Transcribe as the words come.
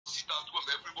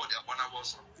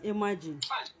Imagine.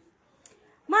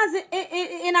 Mazi,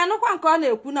 in anokwa nke ọ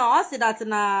na-ekwu na ọ sị that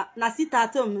na sit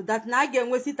at home that na aga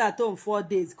enwe sit at home 4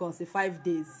 days cause 5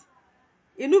 days.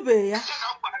 Inube ya.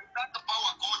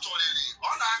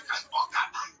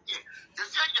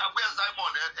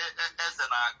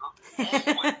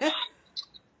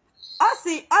 I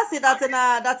see that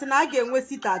na aga enwe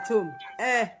sit at home.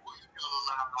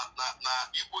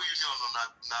 Igbo Union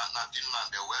na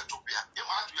Finland wee tụpụ ya.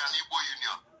 Ịmadụ ya na Igbo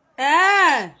Union.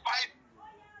 5-0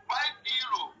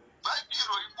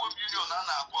 Igbo Union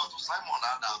na-akpọ ọtụ Simon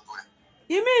na-atụ ya.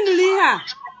 Ime nụrụ ihe a?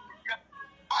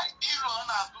 5-0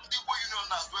 na-atụ ndị Igbo Union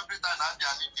na-atụ every time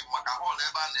na-abịa n'iji maka họl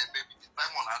ebe a na-emebi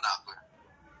Simon na-atụ ya.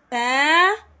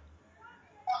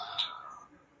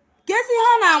 Kesi ihe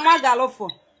ọ na-ama galụfọ?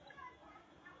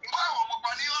 Mgbe ahụ ọmụkwa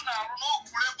na ihe ọ na-arụ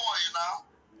n'okpuru ebe ọyị na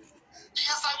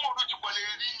ihe Simon jikwara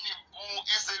eri nri mbụ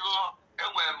isego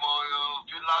enwere m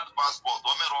Finland passport o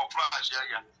mere ọflash ya.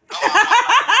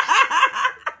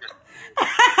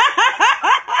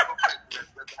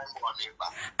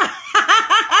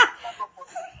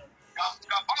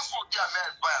 Ka passport ya mee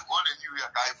expire ka ọ na-eji ya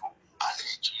ka ifo a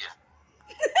na-eji ya.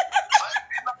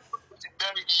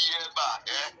 Ihe ebe a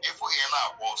ịfụ ihe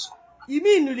na-agba ọsọ.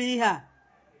 Ime nụrụ ihe a?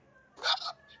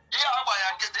 Ihe agba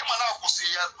ya nkịtị ịma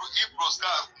na-akwụsị ya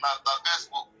ibroscast na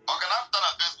Facebook. Ọ ga na-apụta na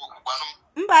Facebook gwanụ m.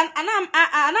 Mba,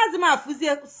 anaghịzi m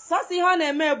afụzie sọsọ ihe ọ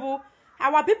na-eme bụ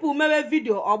our people mewe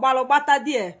video ọgbalụ gbata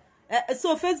die.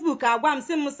 So Facebook agwa m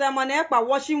sị m sị ma na ekpa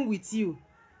watching with you.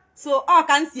 So ọ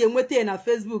ka m si enweta na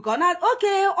Facebook. Ọ na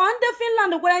okay, on the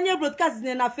Finland gwara nye broadcast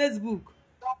na Facebook.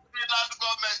 Finland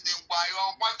gọọmenti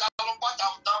mkpayo mkpata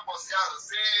mbọsị ahụ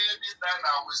si this time na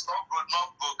we stop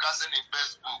broadcasting in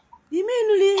Facebook. Ime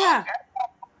nụrụ ihe a?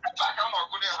 Aka m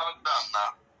ọgụnye ha down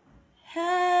na.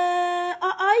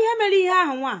 Ihe mere ihe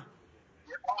ahụ nwa?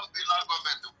 Finland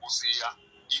gọọmenti kwụsị ya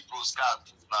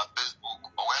broadcast na Facebook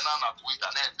o wee na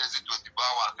Twitter na-edezi 24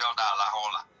 hours dị ọda ala ha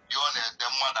ụla ihe ọ na-ede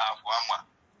mmadụ afọ ama.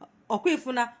 Ọkwa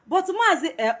ifuna but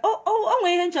Mazi o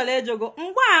nwere ihe nchọrọ ejogo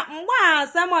mgba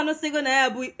Simon sigo na ya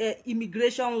bụ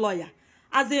immigration lawyer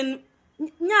as in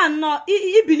nya no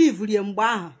I believe rie mgbe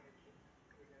ahụ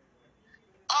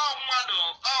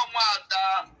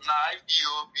nwada na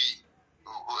Ipob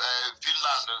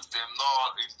Finland stem no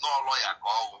lawyer ka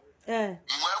ọ bụ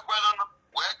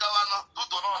wee gawa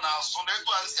tutu nọ na-asụ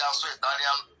n'etu a si asụ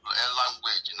Italian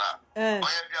language na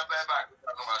onye bịa ebe a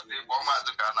kụmasị ịkpọ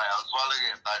maazị ka na ya zụọla gị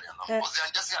Italian ozi ya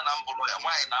njesi ya na mbụ lọya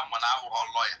nwaanyị na mma na abụghọ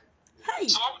lọya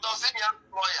so ọ pụtasị ya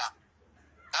lọya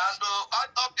and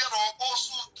ọ bịara ọkpọ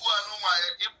sutu anụ nwaanyị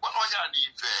ịkpọna onye a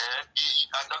n'ife iyi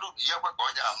agarụ ihe kwe ka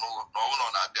onye anụ na ọbụla ọ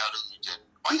na-abịarụ uche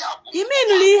onye abụ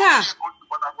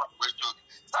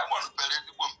Simon pere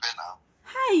ezigbo mpe na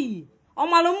ọ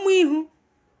mara mma ihu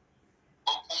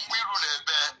mgbe iru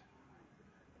na-ebe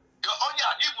onye a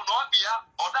ibu na ọ dị ya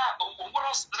ọ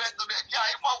da-mkpọrọ stret ya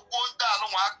ịgbagwo ndị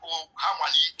alụnwa akụ ha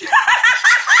malike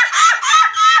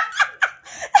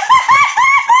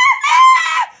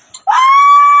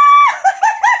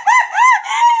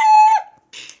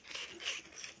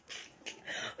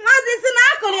Mazi isi na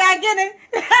akụrụ ya gịnị?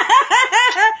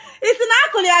 Isi na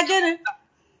akụrụ ya gịnị?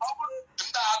 Ọ bụrụ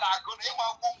ndị a na-akụ na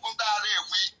ịgbagwo ngwụ ndị a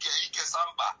na-enwe ike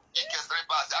samba ike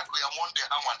sribas akụ ya monde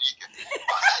ha malike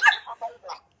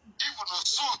ibunu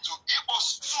sutu ịkpọ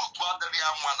sutu adịrị ya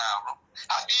mma n'arụ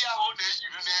adịghị ahụ ọ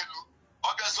na-eyiri n'elu ọ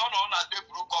bịazi ọ na ọ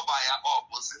na-adeburu kọba ya ọ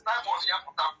bụ si Simon ya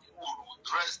pụta kwuru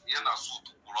dres ya na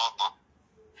sutu kwuru ọtọ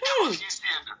isi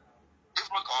ebe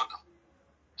ịbụ ka ọ dị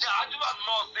ya ajụba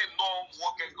nnọọ si nnọọ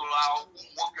nwoke gụrụ akwụkwọ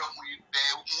nwoke mụ ibe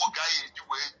nwoke anyị eji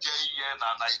wee jee ihe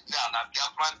na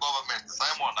Biafran gọọmenti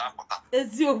Simon na-apụta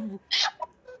eziokwu ya bụ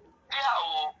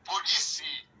polisi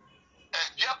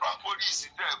Biafran polisi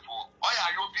tepu ọ ya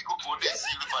ayọ biko polisi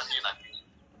rubanye na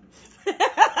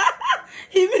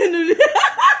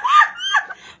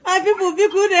my people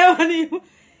biko na-ewe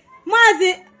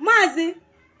Mazi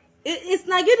it's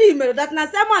na gịnị mere that na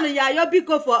Simon ya ayọ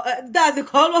biko for that's the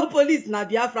call of police na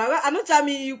Biafra anụcha m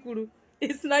ihe kwuru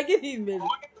it's na gịnị mere ọ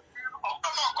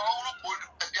kama ka ọ bụrụ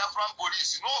Biafran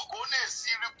polisi n'oge ọ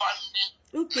na-esiri bandi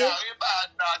ebe a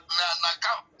na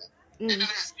kampụ ndị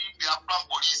na-esi Biafran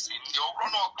polisi ndị ọ bụrụ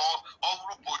na ọ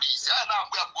bụrụ polisi a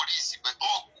na-akpụ ya polisi bete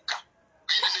ọgwụ ka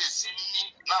ndị na-esi nri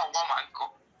na-agwa ma nkụ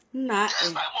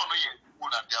Simon ya ekwu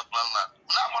na Biafran na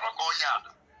na-amara ka onye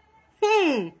ada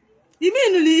ime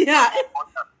nụrụ ihe a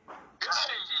ịpụtara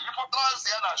nsị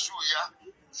ya na shuu ya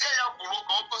sie ya kwuru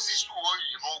ka ọ gosi shuu o yi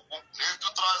n'ụkwụ na etu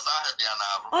traụza ahụ dị ya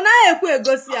n'arụ ọ naghị ekwe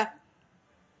egosi ya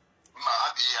ma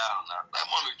adịghị ahụ na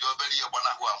Simon ji obere ihe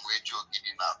gbanahụ amụ eji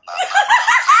ogidi na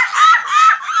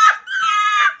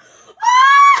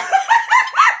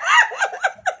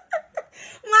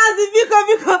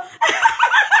because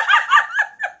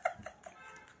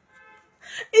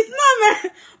it's not me.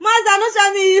 Mazi no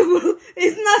shami you.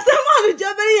 It's not someone who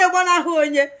jobber you gonna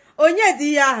honye. Onye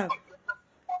di ya.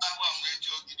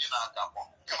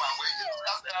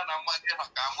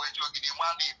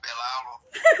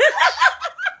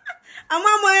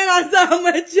 Ama mo na sa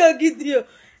ma chogidi.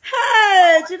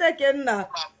 Hey, Chineke nna.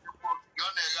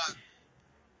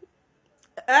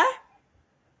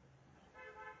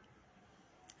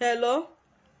 Hello?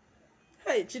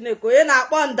 Hey, Chineke, onye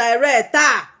na-akpọ m direct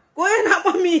taa. Onye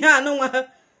na-akpọ m ihe anụnwa.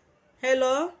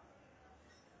 Hello?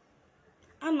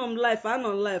 I'm on live.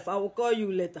 I will call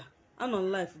you later. I'm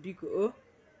on live, biko. Oh.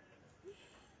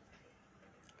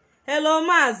 Hello,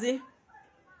 Mazi.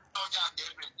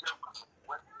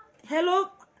 Hello,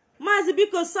 Mazi,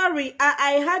 biko, sorry.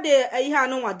 I had a ihe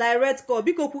anụnwa direct call.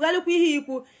 Biko, kwugalukwu ihe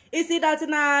ikwu. Isi that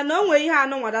na onwe ihe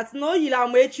anụnwa that no yila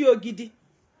ma echi ogidi.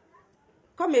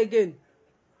 Come again.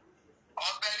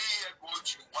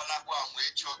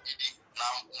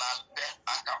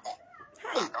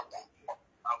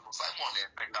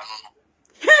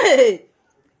 Hey,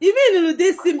 you mean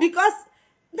this thing because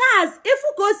that's if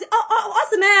you go see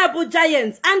us na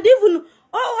giants and even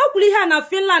here na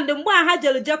Finland mgbe ha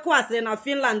jere jekwas na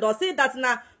Finland or say that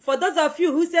na for those of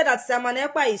you who say that Simon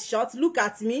Ekpa is short, look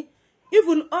at me.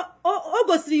 Even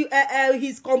obviously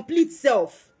his complete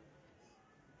self.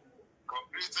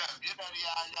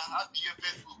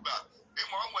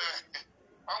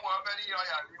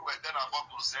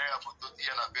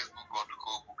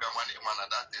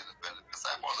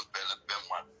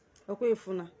 Okay,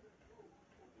 Funa.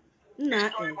 Nah.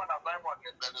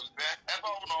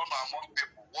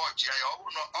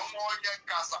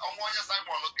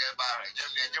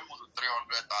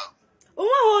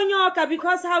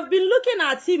 Because I've been looking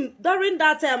at him during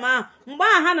that time. Mba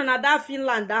hana na that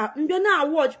Finland. Mbe na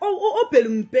watch. Oh,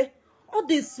 pelumpe. All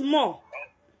this small.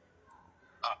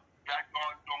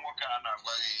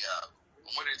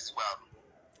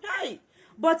 Hi,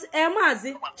 but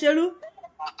Mazi, Chelu.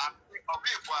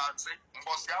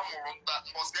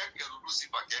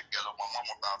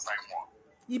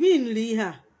 You mean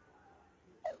Liha?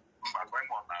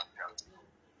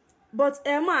 But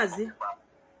Mazi,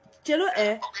 Chelu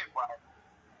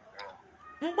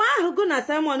mgbe ahụ go na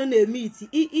Simon na-meet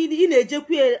ị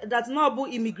na-ejekwu that no bụ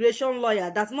immigration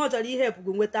lawyer that no chọrọ ihe help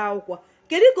go nweta akwụkwọ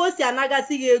kedu ka o si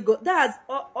anagasi gị ego that's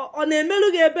ọ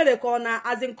na-emelu gị ebere ka ọ na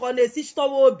azin ka ọ na-esi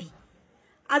chịtọwa obi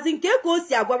azin ka o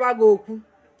si agwaba gị okwu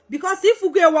because if you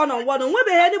go one on one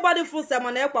onwebeghị anybody full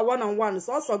Simon Ekpa one on one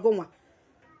so ọsọ go nwa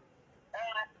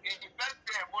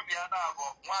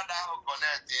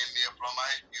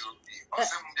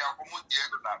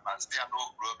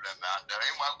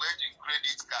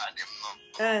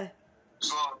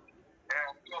So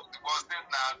because then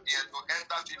now to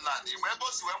enter Finland, when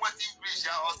boss when what English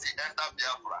ya or enter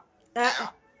Biafra.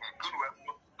 Good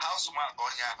house man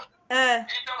on ya.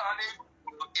 He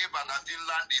don't give an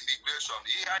Finland immigration.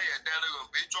 He had a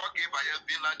picture give by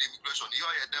Finland immigration. He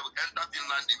had enter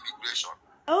Finland immigration.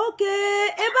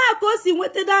 Okay, ebe a ko si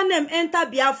nwete that name enter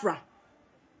Biafra.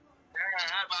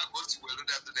 Ebe a ko si welu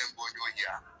that name go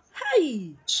here.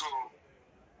 Hey. So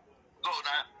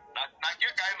na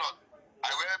get kind of I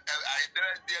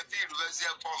did the university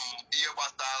from the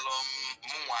Batalon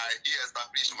he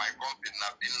established my company in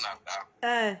Finland.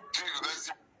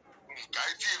 University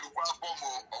I feel one form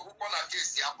of who wanna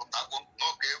face the apple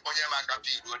okay on your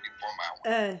McAfee go the former.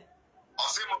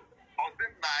 Ọsịm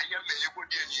na ihe mere egwu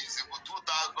dị enyi bụ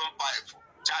 2005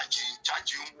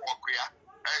 chachi work ya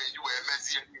eji wee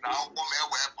mezie na akwụkwọ m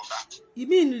ewee pụta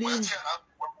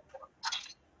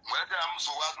nweta m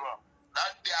sụwadro na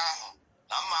ndị ahụ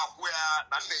na mma akwụ ya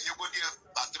na na-enyegwo dị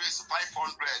at least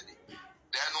 500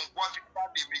 then nkwafita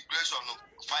the immigration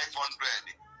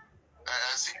 500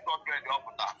 600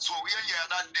 ọpụta so ihe nye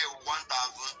that day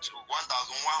 1,000 to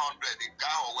 1,100 nke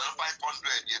ahụ were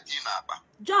 500 eti na akpa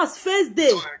just first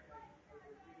day.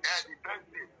 The first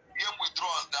day, you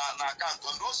withdraw na account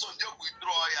and also they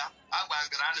withdraw ya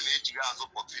agbangara na eji ga azụ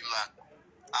for Finland.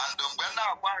 And when na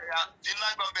agba ya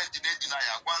Finland government na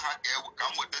ya agba ha ka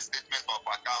nweta statement of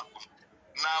account.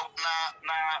 Na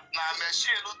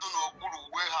machine do n'okpuru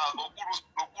warehouse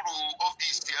okpuru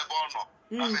office ebe ọ nọ.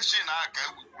 Na machine aka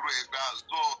withdraw ego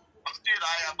so until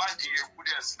I abandon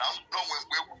evidence na no when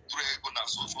we withdraw ego na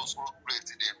so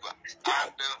rate dey ego.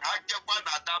 And ha gekwa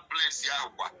na that place ya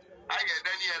kwa I get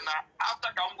any na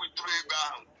after come withdraw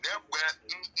ego then where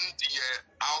ntinye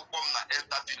akwụkwọ m na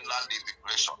enter Finland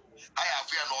immigration. I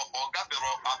have here no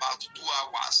about 2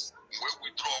 hours we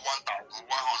withdraw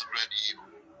 1,100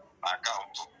 euro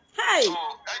account. Hey. So I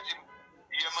give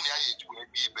money I to a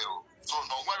bill. So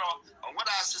no when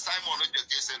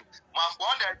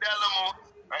on the Delamo,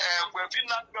 where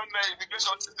Finland government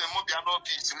immigration system will be an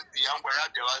office with the young boy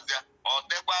at the Wazia, or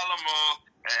the Palamo,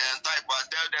 and type of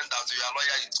tell them that your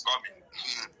lawyer is coming.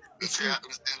 Yes,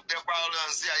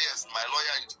 my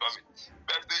lawyer is coming.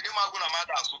 But the Imaguna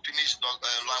matters to finish the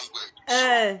language.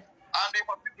 And if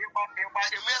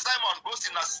Simon goes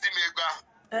in a system,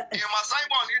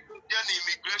 Simon is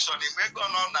immigration, he may go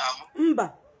on now.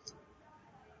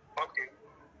 Okay.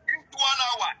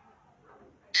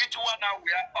 Each one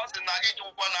hour, also now each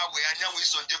 1 hour, and now we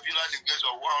saw the Finland immigration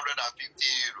of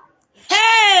 150 euro.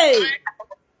 Hey!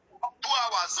 2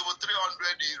 hours over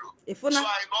 300 euro. So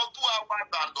I got 2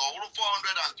 hours and over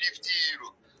 450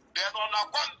 euro. Then on a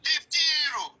 150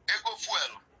 euro, they go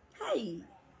fuel. Hey!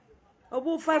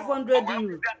 About 500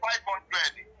 euro.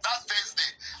 500. That's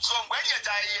Thursday. So when you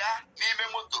die here, name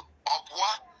moto, up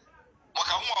what? One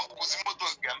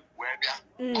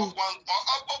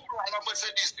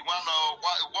Mercedes,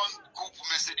 one group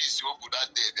Mercedes, you put that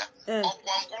there. Of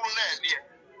one colonel, I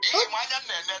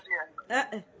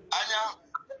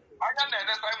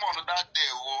on that day.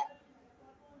 Oh,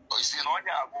 you see, no, you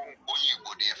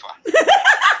go there.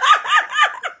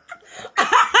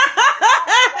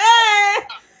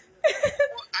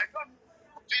 I don't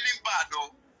feeling bad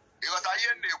though, because I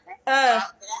hear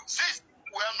since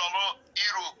we're not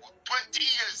Europe, 20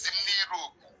 years in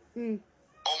Europe.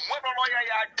 On one lawyer,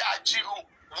 you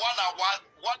 1 hour,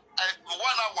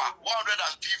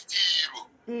 150 euro.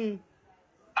 And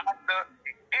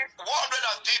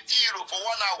 150 euro for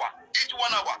 1 hour, each 1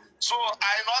 hour. So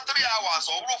I know 3 hours,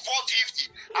 over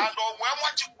 450. And when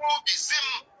what you go be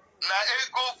sim na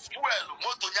ego fuel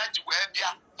moto nyaji we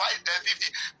bia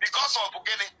 550 because of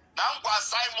beginning. Now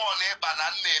Simon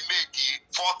banana make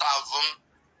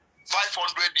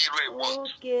 4,500 euro.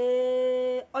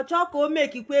 Okay. Ochoko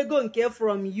make ego nke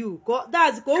from you.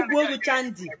 That's go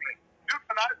Chandy. You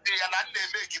can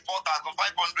make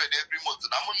 4,500 every month.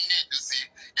 I need to see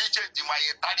each of my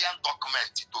Italian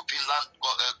document to Finland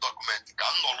document.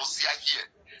 Can no see here.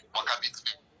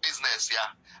 Business,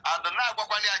 yeah. And the now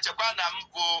Japan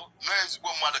go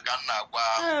no mother can now.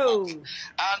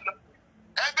 And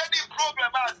every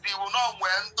problem as they will not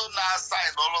when to now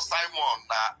sign all Simon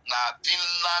na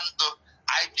Finland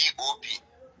Ipob.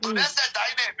 To the set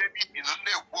I baby in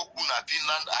the work na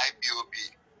Finland Ipob.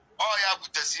 Oh yeah,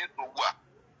 but the scene to work.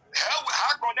 How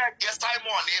can I get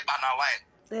Simon in a line?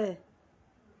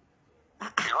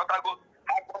 You know that go.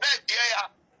 How can I get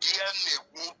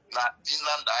na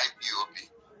Finland Ipob?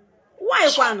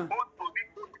 Why, Kanu?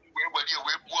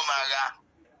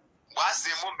 What's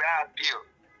the moment appeal?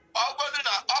 Oh,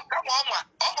 come on,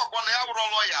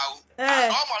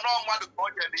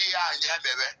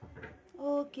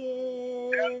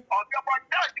 okay.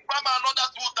 Another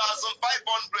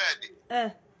 2,500.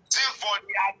 For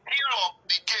the appeal of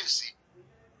the case.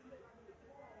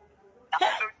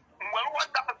 Well, what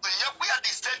happened? We are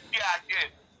the same here again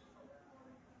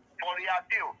for the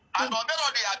appeal. And on the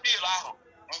appeal,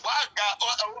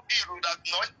 that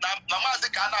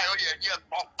Namazi Kana here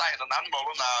top time and I'm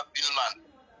not Finland.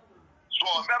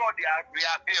 So the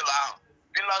appeal,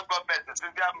 Finland government,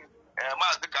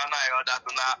 Mazi Kana that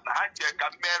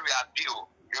can marry appeal.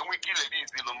 And we kill it in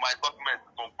my document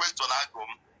from question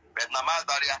album, but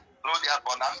Namazaria, slowly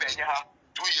upon 2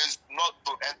 years not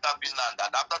to enter Finland.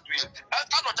 And after 2 years, and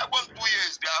I don't 2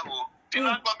 years there.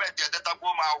 Finland government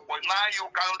now you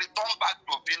can return back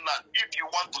to Finland if you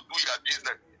want to do your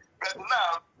business. But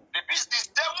now the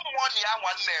business money I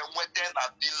want to within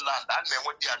Finland and then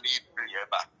what you need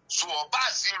so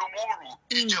Basiro Muru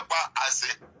as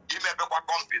a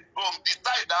company. So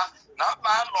decide that now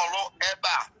man or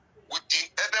ever with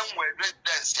the even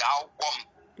residence outcome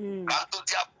can do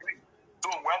their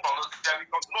so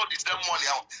because no the same money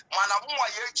out. Man, I'm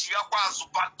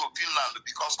back to Finland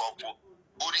because of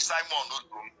Simon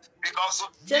because it's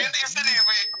a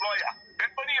lawyer.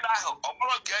 Everybody now, I'm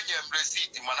getting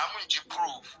receipt, man. I'm going to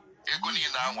prove. Everybody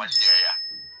now, 1 year.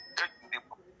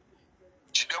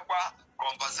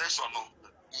 Conversation,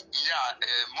 yeah,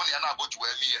 money and about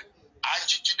where me. And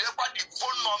the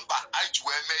phone number, I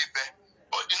swear maybe.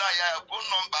 But you know, phone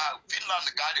number, Finland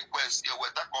got request here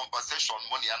with that conversation,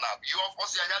 money and up. You of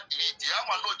course, I delete.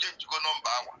 I'm not change go number.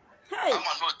 I'm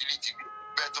not deleting.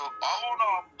 But all of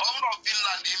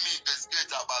Finland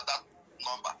investigate about that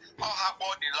number. How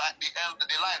about the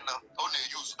line only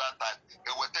used that time?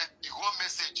 They will take the whole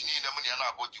message in the money and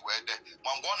about you were there.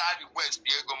 My one I request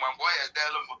Diego, my boy,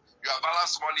 tell him your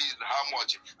balance money is how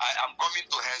much. I am coming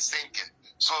to Helsinki.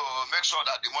 So make sure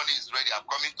that the money is ready. I'm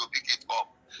coming to pick it up.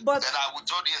 But then I would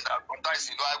tell you that sometimes,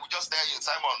 I would just tell you,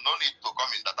 Simon, no need to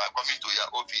come in, that I'm coming to your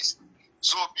office.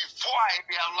 So before I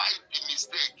realized the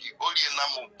mistake, only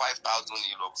number 5,000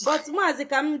 euros. But Mazi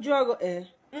kam jogo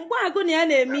mgbe agụ na ya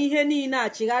na-eme ihe niile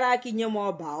achịghara aka inye m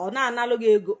ọba ọ na-analụ gị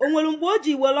ego o nwere mgbe o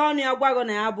ji were ọnụ ya gwago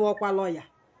na ya bụ ọkwa lọya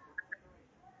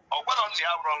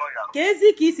ka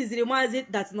ezi ka isiziri Mazi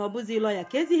that na ọ bụzi lọya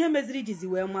ka ezi ihe meziri ijizi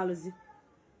wee malụzi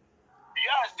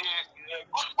Yes,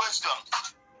 good question.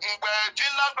 Mgbe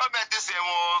Finland government say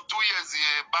 2 years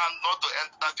ban not to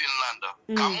enter Finland.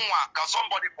 Ka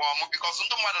somebody for me because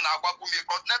ndị mmadụ na-agwakwu m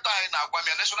coordinator anyị na-agwa m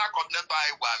national coordinator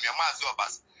anyị gwa m Mazi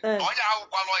Obasi. Onye ahụ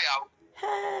kwa lawyer.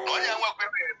 Onye nwekwe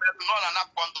nọ na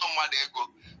napụ ndị mmadụ ego.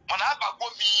 Mana abagbo m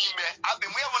ime abị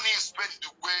m ebe na spend the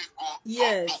ego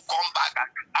to come back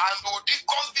and the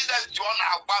confidence you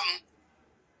na-agwa m.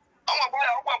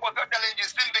 Ọgwa challenges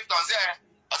still victims there.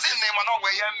 I said, name and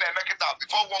way make it up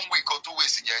before 1 week or 2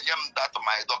 weeks. Yeah, that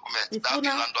my document, that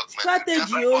Finland document.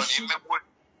 Strategy,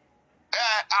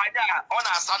 on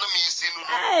a son of me,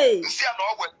 hey, see, I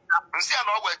know what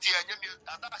here, you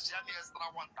extra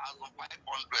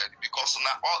 1,500 because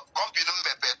now confident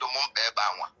pay the month pay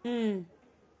bawa.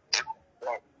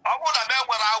 I want to know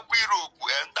where I will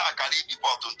and I can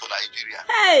deport to Nigeria.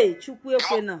 Hey,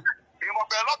 Chukwuekena. There were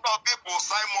a lot of people,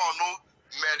 Simon.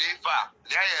 Merifa,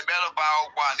 there are better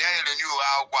power, there are new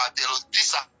hour, there is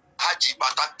this Haji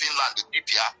Batak Finland,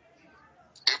 Dipia,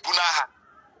 Ebunaha.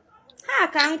 Ha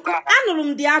can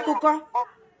anulum the akuko.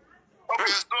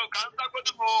 Okay, so Kansa go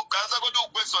to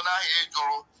question I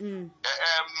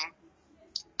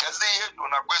can say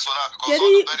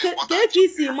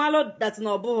you malo that's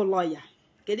no bo lawyer.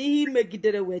 Can he make it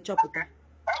the way chopper?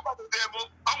 I'm one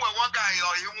guy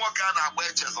or you walk out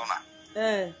wedges on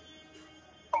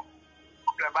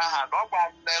a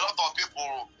lot of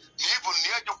people, even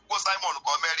near to Simon,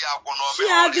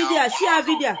 share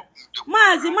video.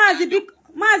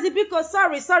 Mazi, because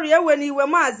sorry, when you were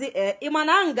Mazi,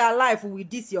 Imananga life with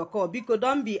this your call, because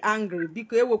don't be angry,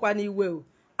 because you when you will.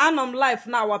 And I'm life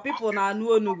now, what people now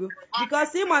know,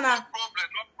 because Imana,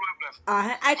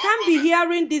 I can't be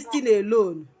hearing this thing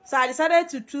alone, so I decided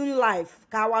to tune live.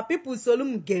 Kawa people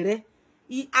solum gere,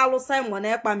 alo Simon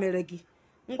ekpa meregi.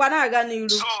 Ngwana aga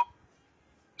niru.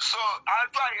 So I'll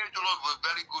try to look a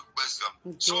very good question.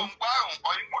 So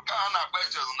why you can have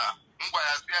questions now? Why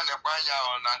I see an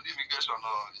on an immigration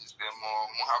is the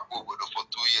Mohapo for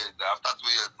 2 years. After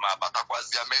 2 years, my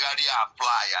Bataquasia Megari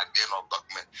apply again of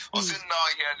document. Also now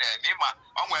here Nima,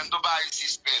 I went to buy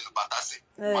Spain, but I say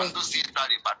want to see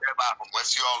study but from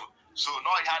West Yol. So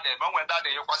now I had it when that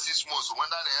they was 6 months, when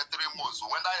that they had 3 months,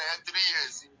 when that they had 3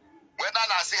 years. When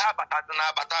I see her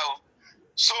batao.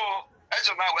 So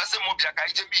so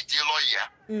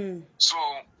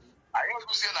I want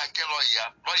to say like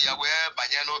lawyer where by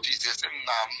no offices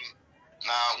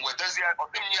now where does the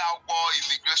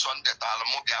immigration that I'll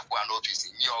Biafra an office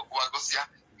in your Guagosia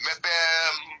maybe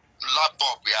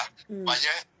laptop by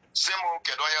same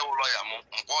Kedoya lawyer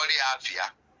body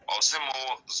afia or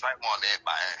Simo Simon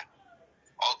by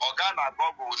Organa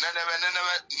Bobo never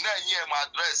my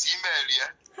address email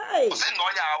here or say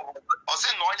no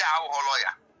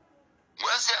lawyer.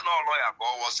 Where's it no lawyer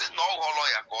call? Was it no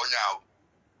lawyer call now?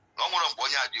 No one of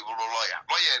Boya, the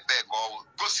lawyer back or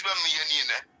go see me in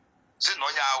it. Say no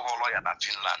lawyer at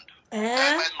Finland.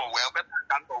 I know well better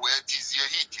than where it is here,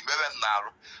 heat,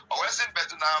 now. Or where's it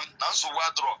better now? Now, so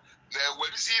what draw? There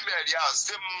will see me,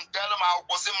 sim, tell them how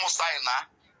was it Mosaina.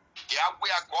 Yeah, we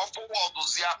are going forward to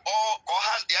see all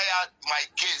hand my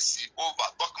case over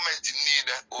documenting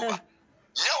need over.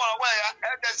 Yeah, well,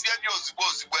 that's the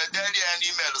supposed where there an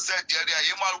email said, you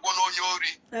might go on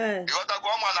Yori. You got a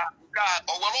woman,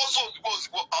 or will also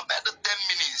suppose about 10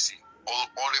 minutes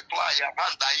or reply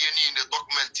and in the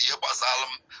document here,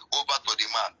 Basalum over to the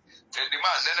man. The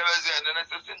man never said,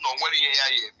 no, where you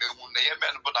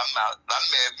but I'm not that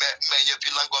may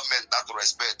Finland government that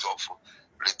respect of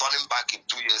returning back in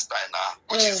 2 years' time now,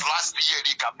 which is last year,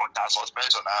 he can't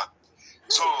suspension now.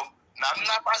 So,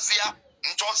 Namasia.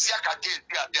 Ntosia Kate,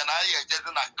 then I just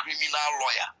a criminal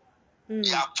lawyer.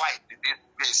 Yeah, fight this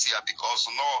case here because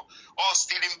all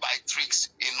stealing by tricks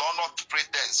in honor to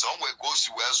pretense. Somewhere goes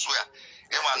you elsewhere.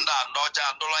 Even that lawyer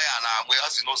and we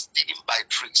also stealing by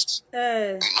tricks.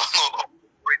 In honor of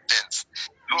pretense.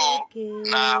 So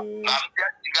now then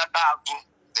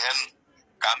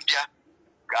Gambia.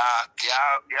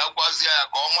 Was here,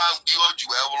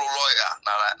 lawyer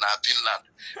na Finland,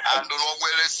 and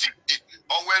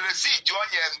where the sea join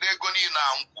and they're going in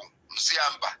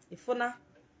Siamba. If not,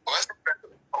 I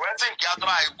think you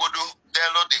try to do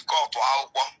tell the call for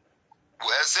our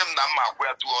where some number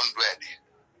where 200.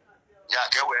 Yeah,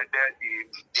 get where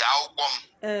the album.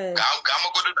 Come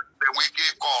go to the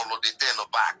weekly call or the 10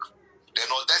 back. Then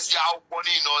that's how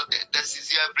funny, this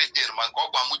is everything. Man,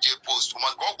 go post.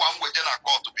 Man, go na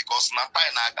court because na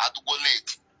time I got to go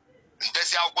late.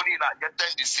 That's how funny na get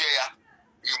this year.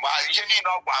 You might usually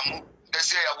know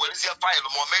this year where is your file,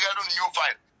 more mega new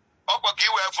file. Okay,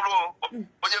 we're flow.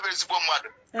 Whatever is one mother.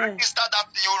 Register that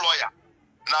new lawyer.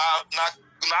 Now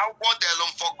what they look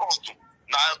for cost.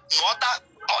 Now other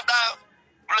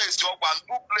place your one,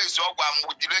 two place your one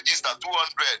would register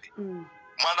 200.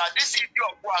 Mana this is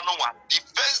your one. The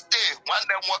first day one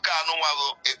them work no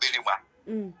Ekerima.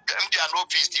 Them they are no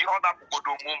fees. The other go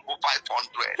do mumbo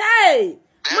 500. Hey,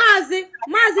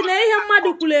 Mazi na ihe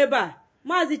mmadụ kwuru ebe a.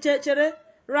 Mazi chere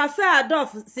Rafael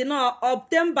Adolf si no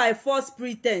obtained by false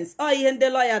pretense. Oh, ihe ndị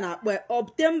lawyer na-akpọ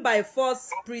obtained by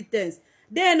false pretense.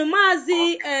 Then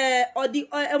Mazi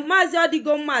Mazi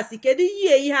Odigo Masi kedu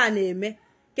ihe a na-eme?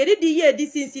 Kedu the year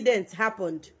this incident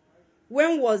happened?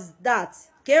 When was that?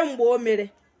 Kemgbe o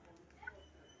mere?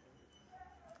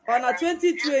 On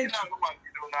 2020. 2019.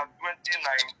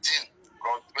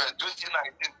 From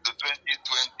 2019 to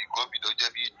 2020, COVID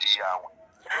OJBD.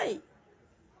 Hi.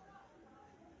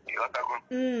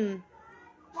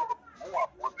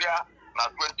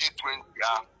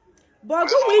 But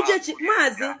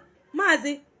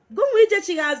Mazi, go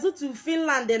Ijechi to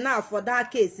Finland now for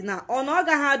that case now. Or no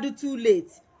ga do too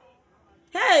late.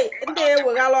 Hey, they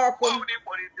will allow come.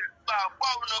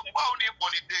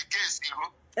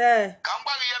 That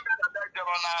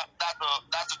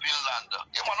Finland.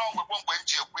 You know, we won't wait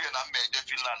to Finland and major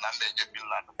Finland.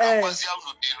 That was the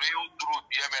real truth,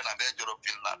 Yemen and major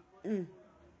Finland.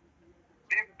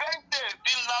 The best day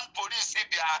Finland police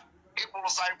able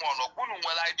Simon or couldn't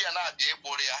well idea now the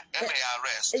Ebola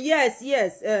arrest. Yes.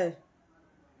 Okay.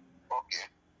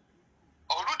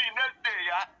 Already next day,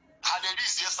 had a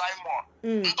least Simon.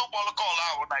 No call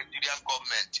our Nigerian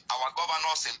government, our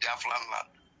governors in Biafran land.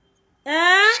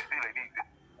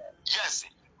 Yes,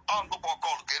 on the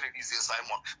call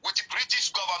Simon with the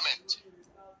British government.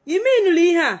 You mean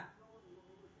Liha?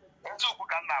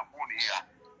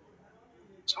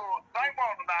 So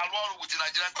Simon now with the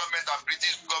Nigerian government and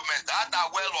British government that are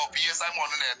well of Simon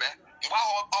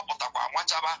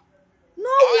no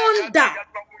wonder.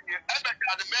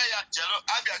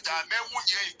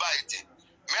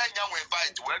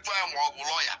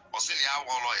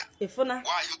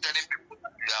 Why are you telling people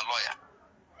that you are a lawyer?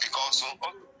 Because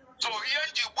so here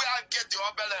we get the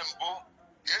Obelembo,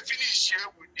 you finish here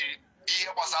with the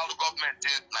government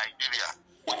in Nigeria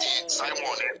with the Simon.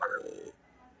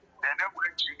 And then we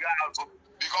also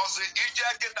because the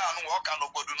get down work and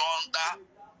go do under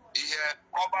the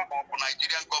cover of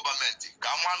Nigerian government.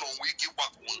 Come on, wiki what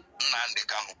Nnamdi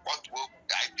Kanu what will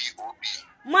Ipob.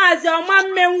 Mazi ọma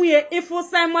mmenwu ifu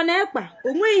Simon Ekpa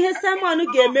onwe ihe Simon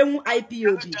ga-emenwu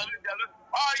Ipob.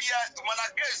 Oh yeah, when I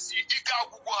guess ike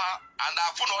akwụkwọ ha and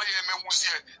afụ na oye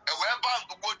emenwusie ewe ba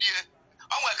ndugbo die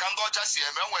onwe ka ndị ọcha si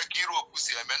eme onwe ka Europe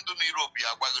si eme ndị na Europe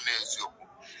ya agwago n'eziokwu.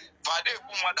 Fade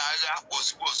ekwu mmadụ agha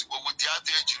ozugbo with the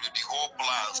ejiri the whole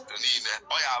plans niile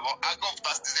ọ ya bụ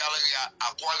agọpụtasịzịala ya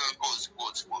atụaghị nke ozugbo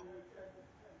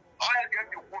ọ ya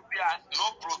ga-ekwu ya no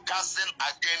broadcasting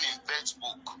again in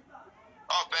Facebook.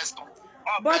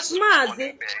 But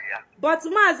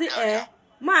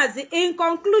Mazi, in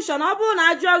conclusion, ọ bụrụ na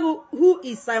ajụọ who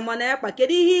is Simon Ekpa,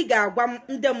 kedu ihe ị ga-agwa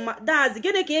ndị mmadụ? Dazi,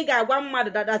 gịnị ka ị ga-agwa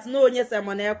mmadụ that na onye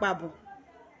Simon Ekpa bụ?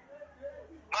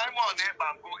 Simon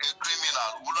Ekpa bụ a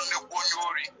criminal, bụrụ nnekwu onye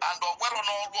ori, and ọ nwere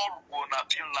n'ọrụ ọrụ na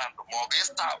Finland ma ọ bụ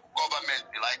staff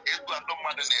gọọmenti like etu ndị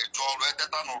mmadụ na-eje ọrụ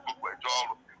eteta n'ụtụtụ eje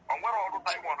ọrụ. Ọ nwere ọrụ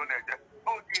Simon na-eje.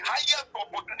 So the highest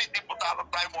opportunity pụtara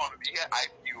Simon bụ ihe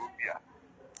Ipob ya.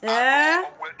 When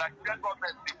Nigerian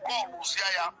government the call Lucia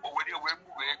over the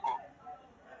ego.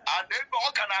 And then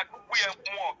all can agree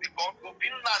more because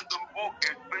Finland is a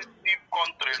expensive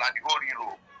country like the whole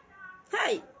Europe.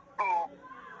 Hey. So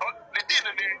the thing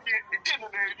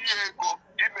ego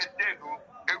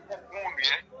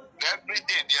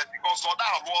everything yes because of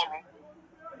that war.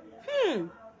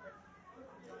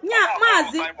 Yeah,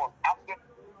 Mazi.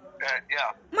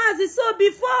 Mazi, so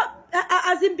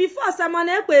before Simon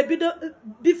Ekpa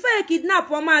before he kidnap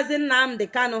Mazi Nnamdi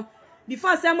Kanu,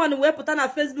 before Simon we put on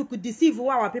Facebook deceive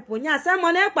our people. Nya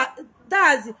Simon Ekpa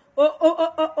does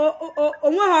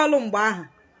onwe ha olu mgbe aha.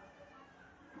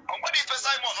 Onwe ife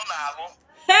Simon na alụ.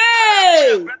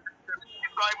 Hey!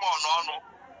 Simon ọnụ.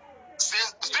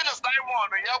 Since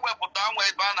Simon ya wepụta nwe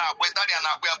ebe a na-agba Italian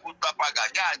na-agba ya puta paga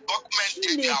ya document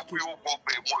ya akwụ ụgwọ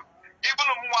pe. Even if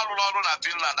na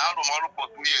Finland, for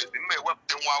 2 years, may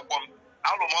wepụta nwa akwụkwọ m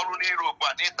alụmọrụ n'Europe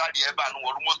and Italy ebe a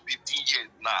almost 15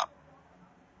 years now.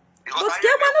 But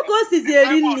kemanu ka o sizi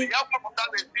eri nri. Ya wepụta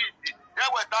receipt they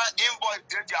were that invoice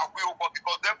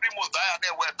because every month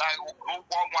they were that no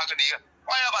one wagon here.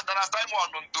 Why about an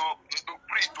assignment to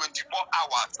free 24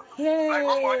 hours? Like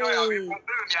oh my God, we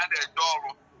continue the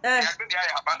door. I have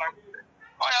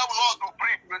not to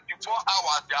free 24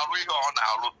 hours. They are really on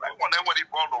our road. I want anybody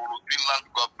follow Finland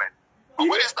government.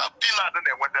 When is that Finland and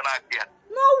they went again?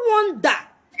 No wonder.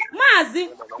 Mazi.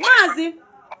 So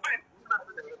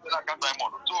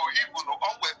even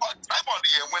Simon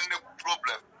here when the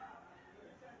problem.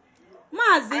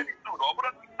 Mazi.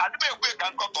 I didn't wake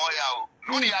and got all out.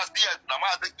 Nobody has here.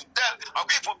 Namazi to tell. I'll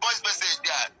be for voice message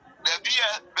there. There'll be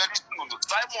very soon.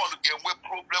 Simon get a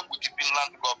problem with the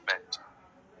Finland government.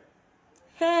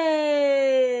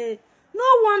 Hey, no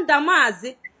wonder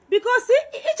Mazi. Because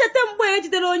each of them way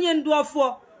the onion do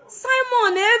for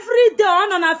Simon every day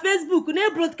on our Facebook, ne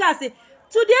broadcast it.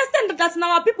 To the extent that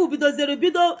now people be those do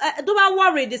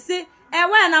worry. They say,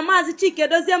 when a Mazi chicken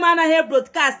does your man here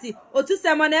broadcast it, or to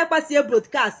someone else here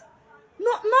broadcast.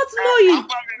 Not knowing.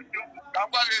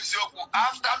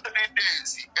 After 3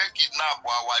 days, he kidnapped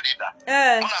our leader.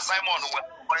 Simon went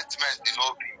appointment in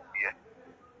Obi.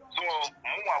 So,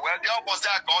 well, the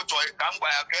opposite culture can buy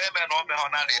a game and or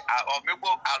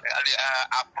people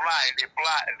apply,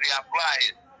 reapply,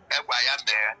 everybody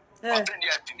there. But then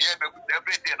yet,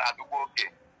 everything I do okay.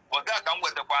 But that come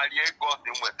with the party, got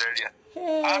him with area.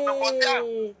 And for that,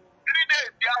 3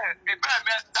 days,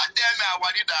 that day, I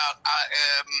wanted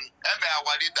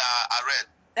arrest.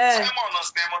 Simon was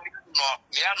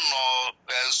near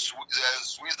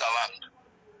Switzerland.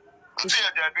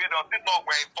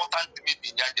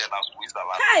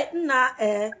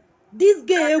 Hey, this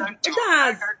game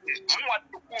does.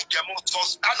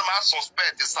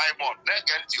 Suspect Simon.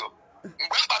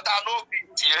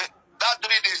 That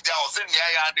 3 days there was in the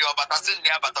area, but I said,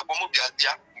 yeah, but I come up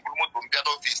here.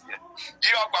 Office here.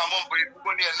 You are going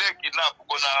to kidnap,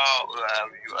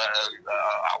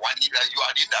 you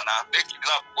are leader now. They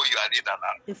kidnap, you are leader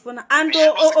now. And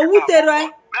oh,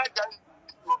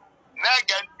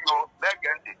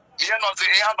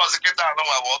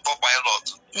 autopilot.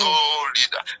 No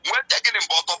leader. When taking him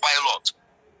autopilot,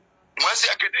 when they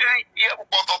are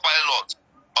autopilot,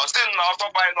 or still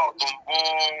autopilot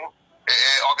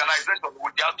organization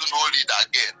would have to know leader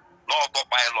again. No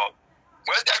autopilot.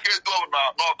 When they are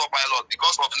no autopilot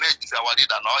because of nature, our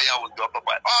leader now here would be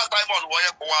autopilot. All time on where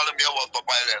you call me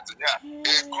autopilot. Yeah,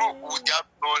 a group would have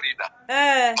no leader.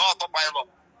 No autopilot.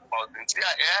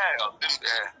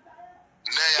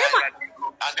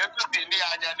 And everything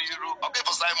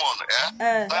for Simon,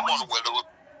 Simon will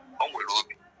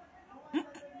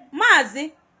Mazi,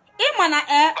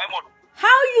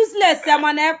 how useless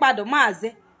Simon Ekpado,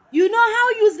 Mazi. You know how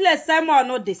useless Simon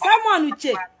no de. Simon will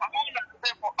check. I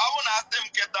want to ask them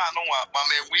get that no one, but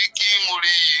me wiki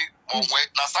only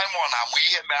na Simon am we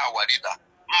here our leader.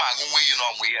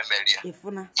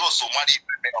 No so money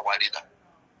our leader.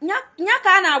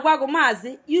 Nyaka na agwago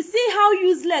Mazi, you see how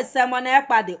useless Simon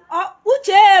Ekpado.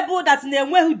 Uche able that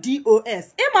na-enweghị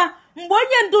DOS. Ima mgbe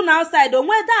onye ndu na outside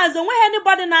onwe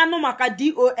anybody na anụ maka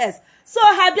DOS. So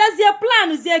ha bịazie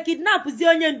plan zie kidnap zie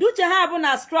onye ndu uche ha bụ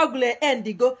na struggle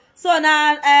end go. So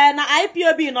na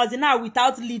IPOB nọzi na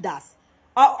without leaders.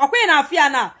 Okwe na afia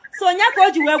na. So nyaka o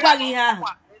ji wee gwa gị ihe ahụ.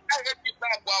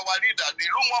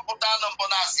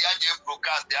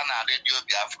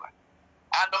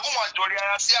 And the woman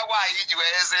I see why you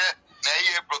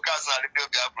were broadcast on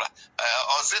Radio Biafra.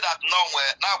 Or say that now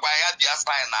I had the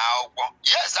sign now.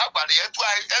 Yes, I got it.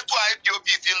 IPOB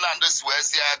Finland this way,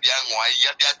 see I be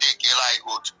take a like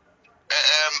good.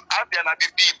 I've been a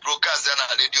BP broadcast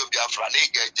on Radio Biafra. They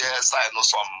get sign or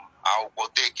some. I'll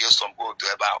take you some go to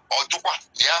about or to what?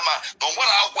 Yeah, no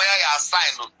one out where I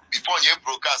sign before you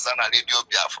broadcast on Radio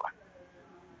Biafra.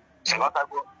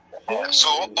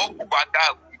 So,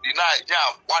 deny,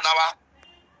 yeah, 1 hour.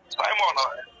 Simon,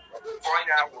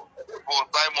 for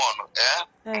Simon,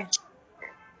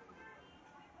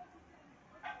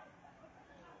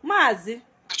 Mazi.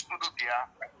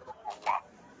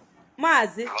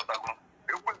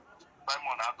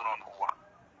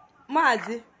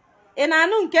 Mazi.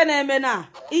 Anu nke na-eme na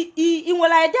I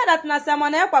nwere idea that na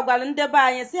Simon Ekpagwara ndebe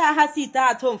anyị si ha sit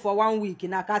at home for 1 week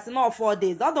na kasi no 4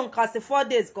 days. I don't kasi 4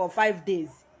 days or 5 days.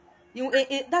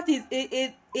 That is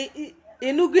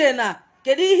enugu na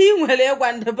kedu ihe I nwere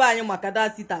ịgwa ndebe anyị maka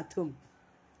that sit at home.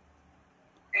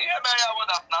 Ihe mere ya bụ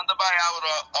na ndebe anyị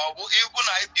ọ bụ egwu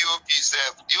na IPOB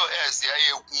self DOS ya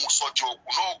ekwu socha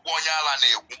okwu n'okwu onye ala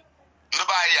na-ekwu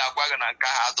ndebe anyị agwaghị na nke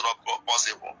ha drop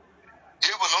possible.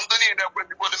 Even on the need that with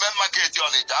the main market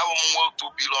on it, I won't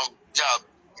 2 billion.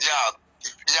 Yeah,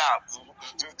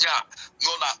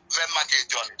 no na main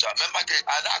market Onitsha. Main market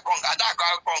adakọ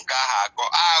akụkọ nke ahụ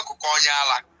akụkọ onye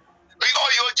ala.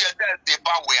 Ihe you just the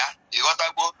power, you got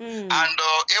to go and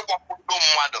it will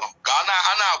mmadụ ka a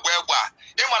na-agba egbe a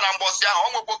ịma na mbọsị ahụ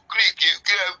ọnwekwo krik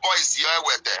voice ya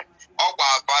weta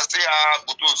ọgba pasi ha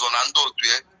butu ụzọ na ndị otu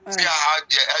ya si ha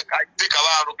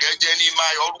dịkaba arụ ka eje n'ime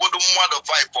ahịa ọrụgodo mmadụ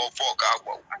 544 ka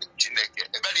agwa Chineke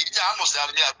ebe ihe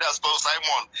anụsịara ya Pastor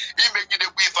Simon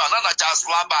imegidekwa ife a na-anacha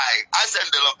slabai I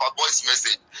send them a voice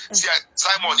message si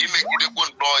Simon imegidekwa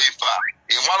nnọọ ife a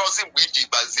ị marọzi mgbe iji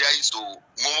gbazie iso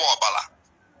mụmụ ọbala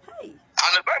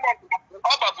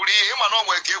ọ baburu ihe ịma na ọ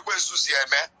nwere ka ekwensu si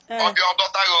eme ọbịa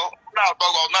ọdọtaghị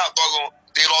na-atọghị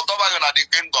dịrị ọtọbaghị na the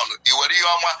kingdom i were ihe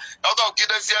ọma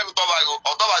ọdọgidezie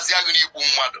ọdọbazie gị n'ikwu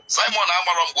mmadụ Simon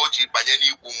amarọ mgbe o ji banye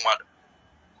n'ikwu mmadụ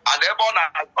and ebe ọ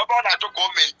na-achọ ka o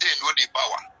maintain the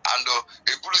power and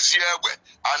eburuzie egbe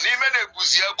and n'ime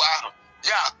na-ebuzi egbe ahụ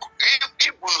ya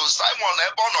ibunu Simon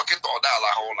ebe ọ nọ kịta ọdala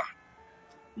ha ụla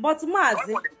but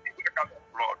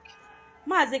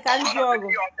Mazi ka ndị ọgụ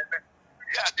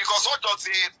yeah, because what does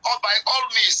it by all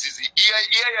means is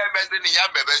ya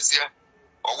bebezie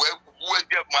o wee kwuwe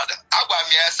die mmadụ agwa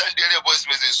m ya send the voice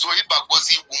message so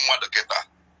ịbakpozi igwu mmadụ kịta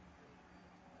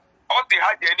ọ dị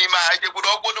ha je n'ime ha jegburu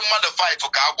ọgbodo mmadụ 5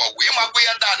 ka agbawu ịmakwa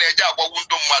ya ndị a na-eje agbagwu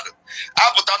ndụ mmadụ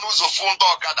apụta n'ụzọ fụ ndị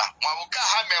ọkada ma bụ ka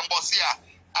ha mee mgbọsị ya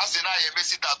a sị na ya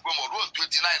emesi tatbomo ruo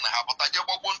 29 ha pụta je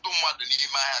gbagwo ndụ mmadụ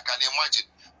n'ime ahịa ka na-imagine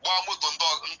gbaa moto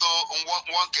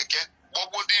nwa nkeke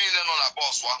gbogbo ndị niile nọ na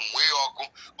bọọsụ ahụ nwee ọkụ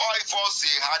ọ ife ọsị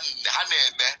ha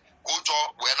na-eme ka ụjọ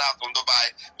wee na-atụ ndị be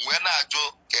anyị wee na-ajụ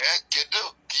kedu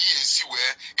ka ị ga-esi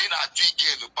wee ị na-achọ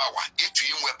igenu pawa ịchụ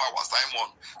inwe pawa Simon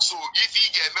so ife ị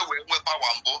ga-eme wee nwee pawa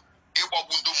mbụ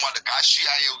ịgbagbu ndị mmadụ ka a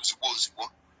shia ya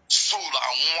ozugbo soul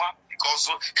anwụwa nke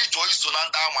ọzọ ịchọ iso na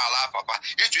ndị amaala apapa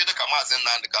ịchọ ịdị ka Maazị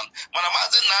Nnamdi Kanu mana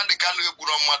Maazị Nnamdi Kanu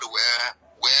egburu mmadụ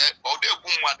wee ọdegbu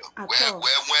mmadụ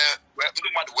ndị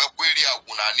mmadụ wee kweri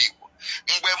agwụ n'ala Igbo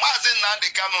mgbe Maazị Nnamdi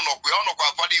Kanu nọkwa ọ nọkwa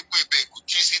fada ikwu ibe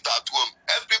kuchisi tatuom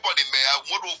everybody mee ya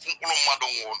nwere ofu mkpụrụ mmadụ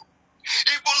nwụrụ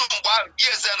ibunu mgbe ahụ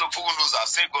ESN fụgụnụzọ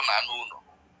asịgo na n'ụlọ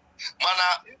mana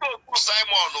ndị otu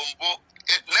Simon mbụ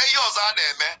na ihe ọzọ a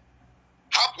na-eme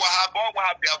hapụ ha bụ ọgwa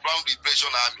ha Biafran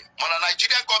Liberation Army mana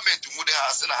Nigerian gọọmenti nwude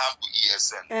ha sị na ha bụ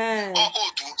ESN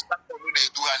otu Simon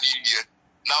na-edu ha n'ihe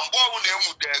na mgbe ọbụ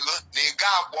na-enwudego na ịga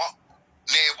akpọ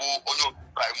na-ebu onye otu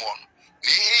Simon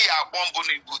na ihe ya akpọ mbụ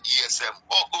na-ebu ESM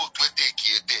otu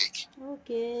eteki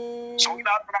so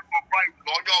na-atara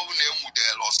na onye ọbụ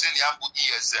na-enwudelo sị na ya bụ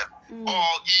ESM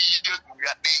iyi egwu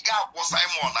ya na ịga akpọ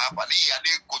Simon abalị ya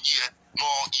na-ekonye ya nọ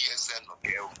ESN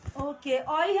oke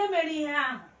ọ ihe mere ihe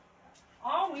ahụ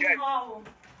ọnwụ ihe ọwụ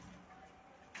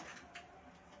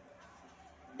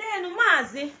denu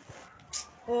Maazị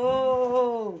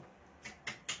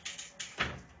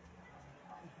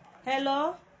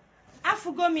hello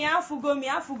afugom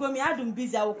adum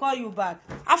busy I will call you back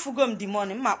afugom the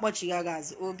morning mma kpọchiga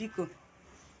gazi biko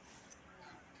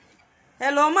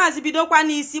hello Maazị bidokwa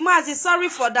n'isi Maazị sorry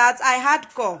for that I had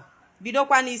call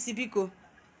bidokwa n'isi biko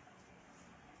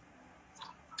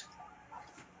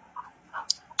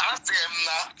asị m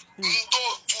na ndị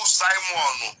otu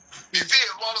Simon ife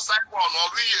ịrụ Simon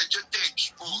ọrụ ihe eje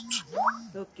take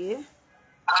vote okay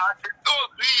ndị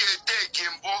otu ihe take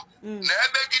mbụ na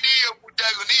emegide ihe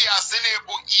kwutegụ n'ihi asị na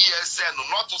ịbụ ESN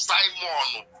not Simon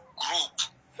group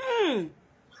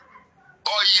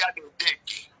oyi ya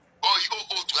na-eteki oyi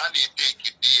otu ha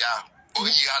na-eteki dị ya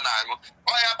oyi ha na-aṅụ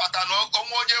ọya bata na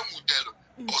ọnwa onye nwudelu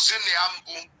osi na ya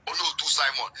mbụ onye otu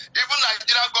Simon ibu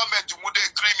Nigeria gọọmenti nwude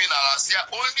kriminal asị ya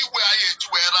onye iwe anyị eji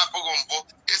wee rapụghị mbụ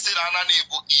esi na ana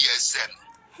na-ebu ESN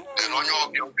then onye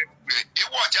ọbịa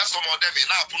iwe ọcha sọmọdem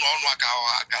na-apụ n'ọnụ aka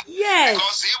aka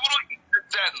because ịbụrụ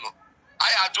ESN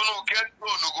anyị ajụ n'oke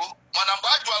onugo mana mgbe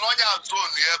a jụara onye azụ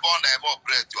onu ebe ọ na-eme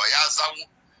ọpret ọ ya azanwu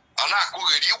ọ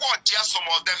na-akụgheri iwe ọchị ya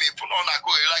sọmọdem ịpụ na ọ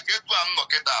na-akụgheri aka etu a m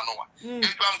nọkịta anụwa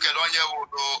etu a m kere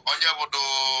onye bụdo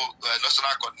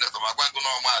national coordinator ma gwago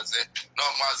n'ọmaazị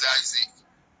Isaac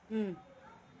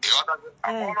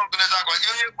akpọrọ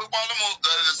onye kpekpọrọ m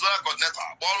national coordinator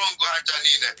akpọrọ ngo ha ncha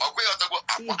niile ọkwa ya ọtọgbo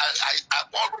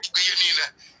akpọrọ ihe niile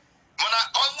mana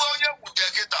onye gwute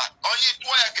kịta onye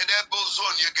tụọ ya kedu ebe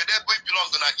zon ya kedu ebe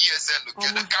bilọngụ na ESN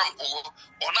kedu kampụ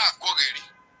ọ na-akụgheri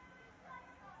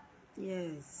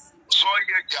so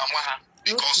ihe eji ama ha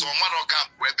dịka ọsọ mmadụ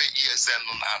kampụ ebe ESN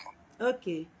na-anọ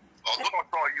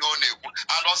ọgụnọtọ ihe ọ na-ekwu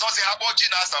and ọzọ si ha kpọọ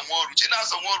Chinasa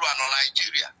Nworu anọ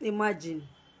Nigeria imagine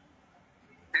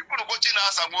ikwurugbo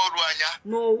Chinasa Nworu anya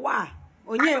n'ụwa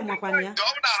onye makwana ya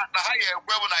ọ na ha ya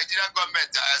ekwe bụ Nigeria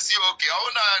gọọmenti asị oke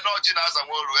ọ na Chinasa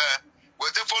Nworu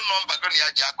with the phone number going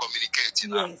to communicate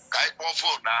now. Kai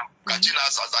phone now, catching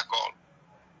us as a call.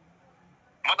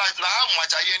 Mother, how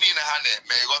much I need a hand,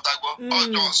 may got to go or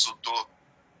Johnson to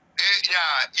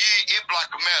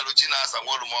blackmail Chinas and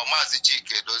one more Mazi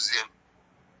Chike does him.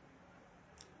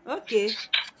 Okay.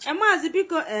 And Mazi,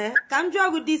 because can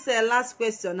you with this last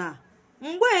question now?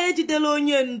 Mgbe ejidela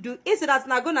onye ndu isi that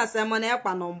na go na sermon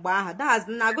ekwa no mgbe aha that's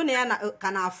na go na ya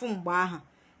ka na afu mgbe aha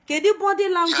kedu body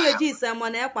language is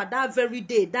sermon ekwa that very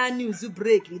day that news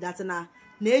break that na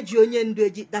eji onye ndu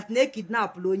eji that na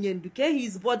kidnap onye ndu ke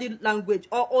his body language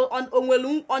on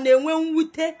onwelu on enwe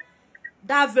nwute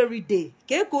that very day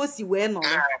ke ka o si wee no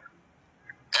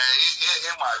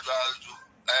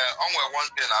onwe one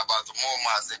thing about more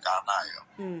Mazi Kanayo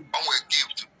onwe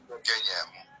gift Kenya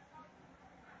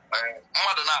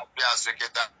mmadụ na-abịa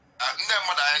seketa ndị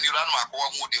mmadụ anya n'iru anụ akọwa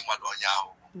nwụdị mmadụ onye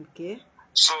ahụ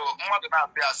so mmadụ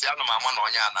na-abịa asị anụ m ama na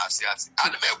onye a na-asị asị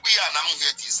ana m ekwu ya na m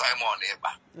heti Simon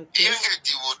ịba ihe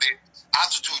heti wode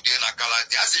atụtụ ude na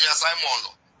kaladi asị ya Simon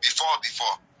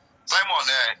before Simon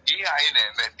ihe anyị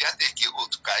na-eme bịa teke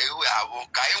otu ka ihu ahụ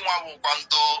ka anyị nwa bụkwa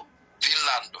ndị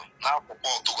Finland na-akwụkwọ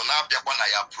ọtụgụ na-abịakwa na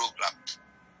ya program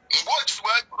mgbe o ji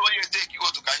wee bụrụ onye teki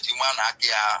otu ka nji ma na aka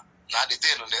ya na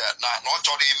detain na no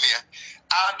chọrọ ime ya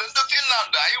and the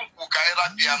Finland anyị nkwu ka anyị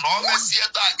rapịa na ọ mesie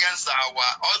against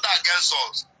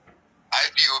us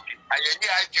IPOB anyị enye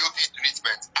IPOB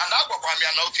treatment and agwakwa m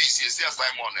ya na ọfisi esi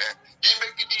Simon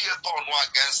imegide ihe tọnụ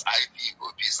against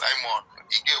IPOB Simon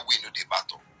ị ga-win the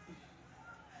battle.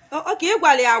 Okay,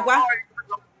 ịgwala ya agwa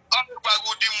ọ gwago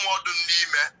ụdị mmụọdụ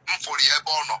n'ime mfụrụ ya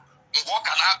ebe ọ nọ mgbe ọ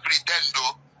ka na-pretendo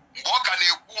mgbe ọ ka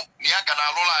na-ekwu na ya ka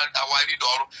na-alụla awaride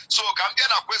ọrụ so ka m bịa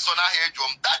na kwesọn ahụ ejuo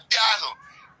m dati ahụ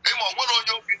ịma onwere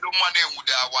onye obido mma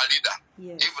na-enwude awarida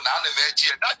ịbụ na ana m eji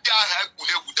ya dati ahụ ekwu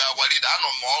na-egwude awarida anọ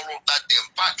m ọrụ dati m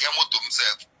paaki moto m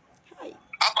sef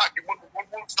apaki moto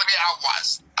 3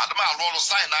 hours ana m alụ ọrụ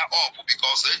sign up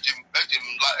because eji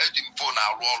m phone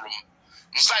alụ ọrụ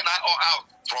m sign out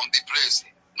from the place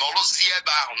na ọrụ si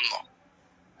ebe ahụ m nọ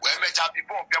wee mechaa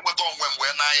bifo bịa nweta onwe m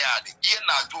wee n'anya adị ihe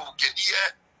na-ajụ kedu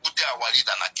ihe bute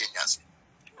awarida na Kenya si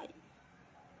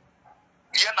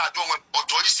ihe na-ajụ onwe m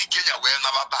otu isi Kenya wee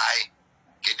nabata anyị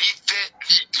kedu ife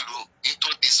lead into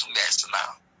this mess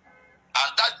now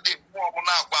and that day mmụọ m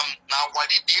na-agwa m na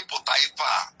awarida ịpụta ife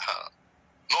a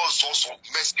n'ọsọsọ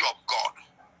mercy of God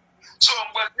so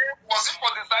mgbe was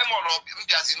for the Simon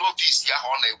mbịazi n'ofisi ahụ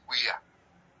ọ na-ekwu ya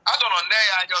adọrọ nne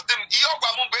ya anya ọtị m ihe ọgwa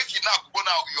m mgbe kidnap bụ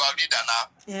na you are leader na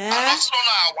anọsịnọ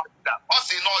na awarida ọ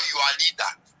sị na you are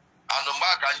leader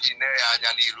anụmaka nji nne ya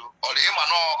anya n'iru ọrụ ịma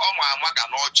na ọma amaka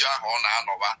na ọjị ahụ ọ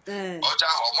na-anọba ọjị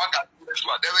ahụ ọmaka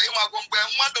debe ịmago mgbe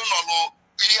mmadụ nọrụ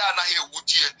ihe anaghị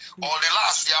ewutie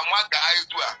ọrịlasị amaka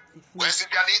etu a wee sị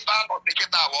bịa na ife anọ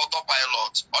dịkịta abụ ọtọ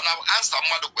pilot ọ na ansa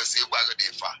mmadụ kwesịrị ịgwagide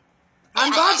ife a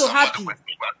and ọdụ happy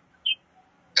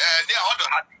ọdụ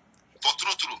happy for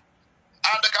true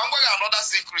and ka m gwa gị another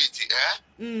secret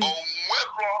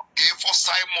onwero ga-efo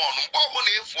Simon mgbe ọbụla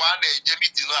efu a na-eje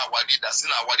meeting na awarida si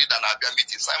na awarida na-abịa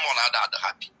meeting Simon ada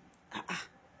happy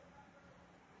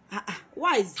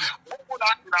why is ọbụla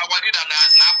na awarida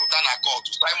na-apụta na court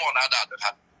Simon ada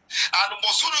happy and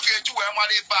mbọsụrụ ga-eji wee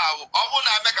mara ife ahụ ọ bụrụ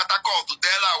na amekata court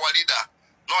deela awarida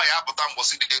na ọ ya apụta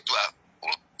mbọsị dị etu a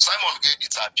Simon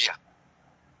ga-edisapia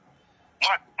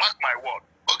mark my word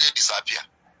ọ ga-edisapia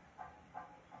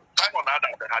Simon ada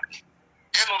happy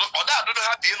ọ da-adụdụ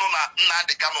happy ịnụ na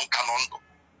Nnamdi Kanu nka nọ ndụ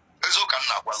eziụka m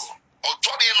na-agwago ọ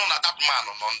chọrọ ịnụ na that man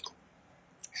nọ ndụ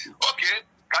oke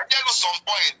ka nye gụ some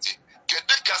point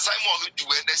kedu ka Simon ji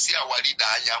wee nesi awarida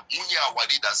anya nwunye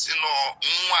awarida si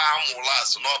nwa amụrụ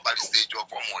asị n'ọbara steji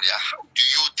of ọmụrụ ya how do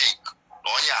you think na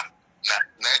onye a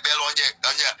na-ebere onye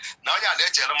a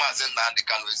na-echere maazị Nnamdi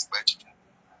Kanu ezigbo echiche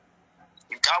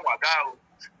nke awaga ahụ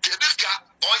kedu ka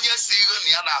onye si ihu na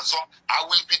ya na-azọ I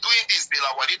will be doing this till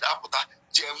awarida apụta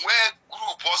je nwee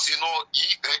grupu ọ si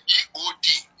EOD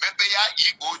mepe ya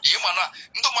EOD mana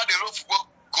ndị mmadụ erofugbo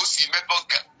ka o si mepe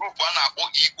grupu a na-akpọ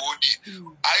EOD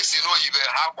anyị si n'oyibo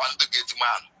ha gwa ndị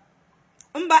gateman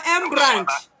mba M branch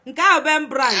nke ahụ bụ M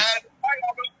branch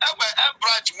egbe M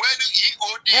branch nwee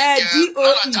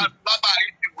EOD laba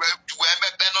anyị wee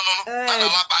mepe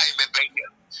laba anyị mepe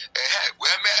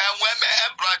wee mee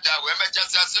M branch a wee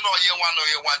mechasịa si na onye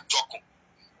nwa njọkụ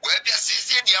wee bịa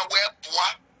sizie na ya wee pụọ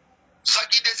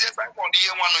sagidezie Simon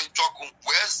ihe nwanụ njọkụ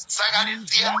wee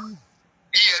sagharịzie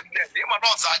ESN ịma na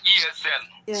ọza ESN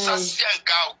sasia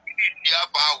nke ahụ ya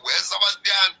ba wee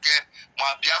zabazia nke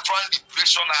ma Biafran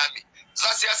Liberation Army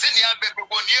zasia si na ya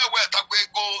mebegbo na ihe wetakwa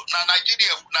ego na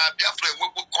Nigeria na Biafra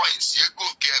enwekwo coins ego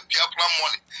nke Biafra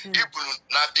money iburu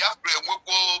na Biafra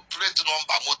enwekwo plate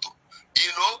number moto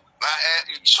You know,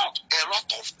 it shot a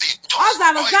lot of things.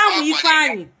 Ozaro zamu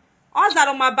Ifeanyi.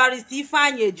 Ozaro ma barista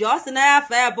Ifeanyi eji o si na ya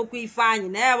fa ebukwa Ifeanyi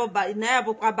na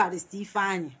ebukwa barista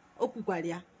Ifeanyi. O kwukwara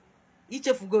ya.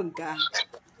 Ichefugo nke ahụ.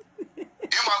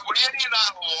 Ịma kwuru ihe niile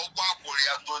ahụ ọgwa kwuru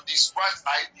ya to describe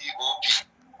IPOB.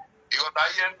 Ịghọta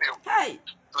ihe nne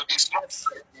to describe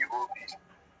IPOB.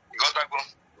 Ịghọtago?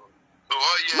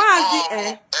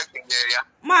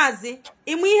 Mazi,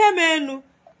 ịmụ ihe menu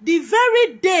the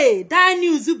very day that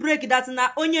news break that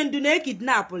na onye ndu na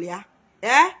kidnap ya.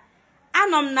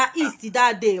 Anom na east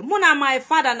that day. Mụ na my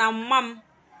father na mama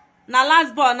na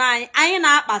last born anyị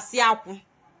na-akpasi akwụ.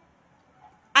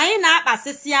 Anyị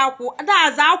na-akpasisi akwụ.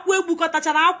 Daza akwụ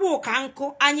egbukọtachara akwụ ụka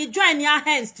nkụ. Anyị join ya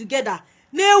hands together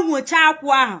na-enwocha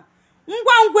akwụ ahụ.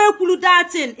 Ngwa ekwulu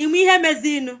datin ịmụ ihe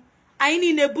mezinu. Anyị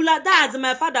niile bula daza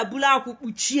my father bula akwụ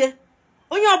kpuchie.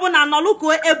 Onye ọbụla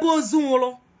nọlụko ebe ozu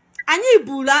nwụrụ. Anyị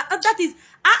bula that is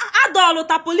adọlụ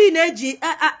tapolin eji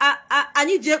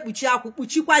anyị ji ekpuchi akwụ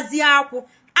kpuchikwazie akwụ.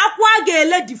 Akwụ a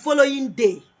ga-ele the following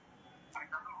day.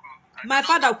 My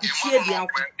father kpuchie dị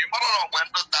akwụ.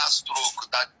 Stroke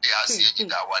that day as a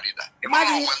warida.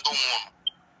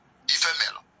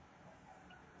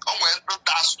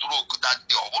 That stroke that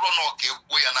day,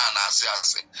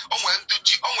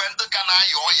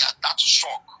 that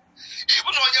shock.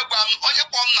 Even on your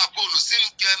bomb Napoli, sim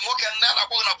can never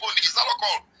go Napoli, is all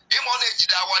called him on edge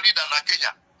that warida na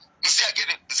Kenya. See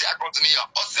again, see a continue,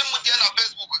 or same with the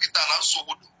Facebook guitar so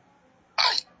good.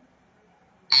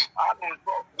 I don't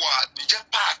know what the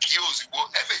jetpack use go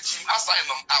everything assign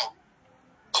them out.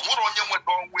 What on you went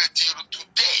on with till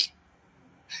today?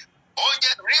 Oh,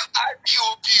 yeah, real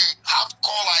IPOP have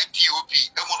call IPOP.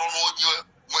 And what on you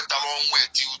went along with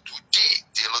till today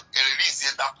till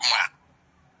release that man.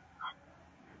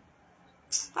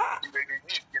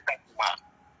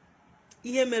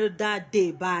 Ihe mere that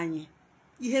day banye.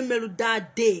 Ihe mere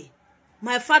that day.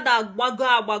 My father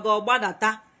gbago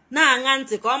gbadata. Na anya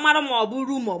ntị ka ọ mara ma ọ bụ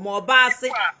rumor ma ọ bụ asị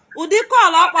ụdị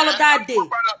call ọ kpọrọ that day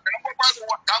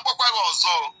ka mgbakwara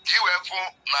ọzọ ka iwe fụ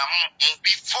na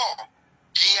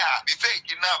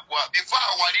before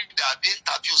Warida dị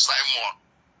interview Simon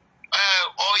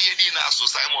onye niile asụ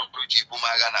Simon Toji bụ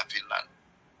maga na Finland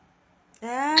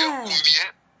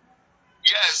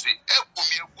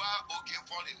ekwumie gwa oge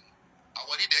foreign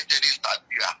Warida ejere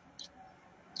interview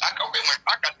aka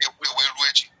na-ekwu ewe ruo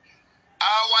echi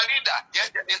our leader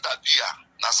get an interview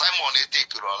na Simon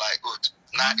take like good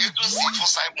na etu si for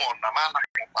Simon na man na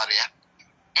ya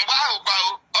mgbe ahụ kwa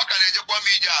ọ ka na-ejekwa m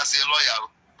ije as a lawyer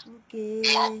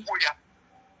ya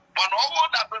mana ọ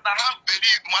bụrụ dat na ha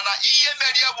believe mana ihe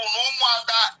mere bụ na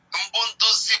ụmụada mbụ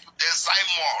ndozi pụta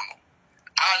Simon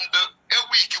and a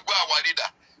week gwa our leader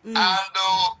and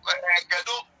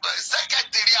kedu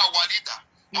secretary our leader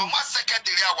mama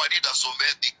secretary our leader so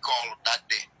made the call that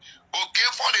day. Okay,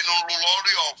 for the no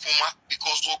of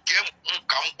because okay, and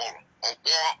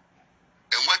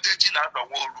what did you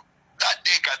know that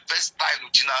day can first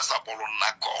time China Sapol on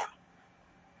a call.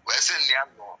 Where's in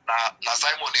na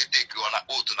Simon take on a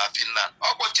boat to Finland.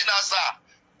 Oh, what China sa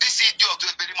this idiot to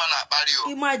a very man at Mario.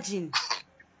 Imagine.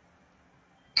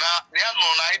 Now,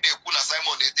 I put a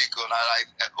Simon take on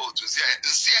a boat to see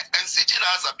and see China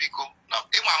as a pico. Now,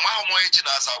 if my mom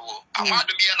China Savo, I'm not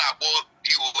to be an about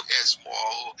DOS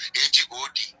or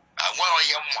HOD. I want to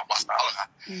hear my pastor.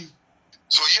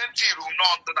 So, young people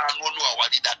not that I know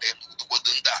what did that then to go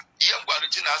to that. Young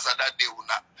China as that day will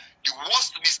not. The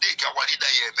worst mistake I did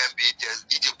I remember is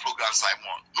DJ program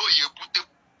Simon. No, you put the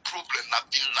problem in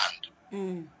Finland.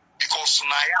 Because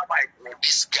now I like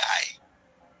this guy.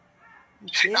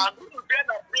 Okay. And then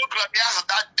a program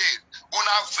that day, when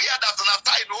I fear that in a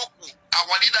time,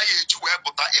 our leader is to wear,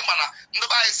 but Imana,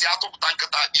 nobody is out of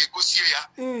Tankata, Egosia.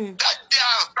 That day,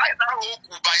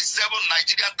 by 7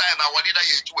 Nigerian time, our leader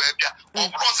is to wear, or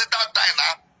cross that time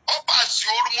now, up as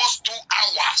almost 2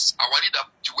 hours, our leader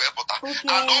to wear, but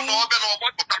I don't know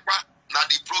what now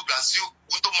the programs you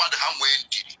would not have when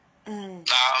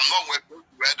now I'm not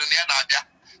where the Nadia.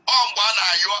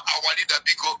 Our leader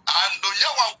because and the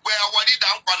one where our leader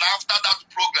after that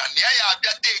program,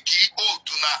 take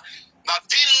to na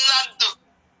Finland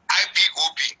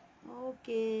IPOB.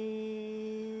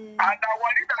 Okay. And our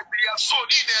leader we are so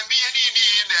in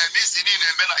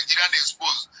Nigerian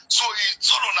exposed. So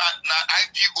it's all na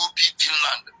IPOB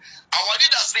Finland. Our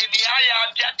leader say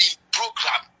the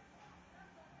program.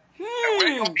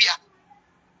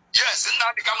 Yes, and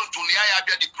now they come to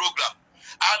the program.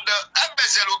 And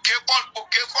embassy okay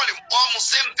call him almost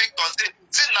same thing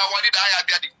say now what did I have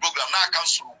the program now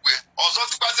cancel we also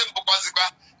because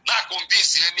now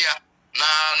convince here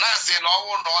na say no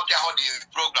ọbịa hụ the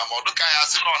program ọdụka ya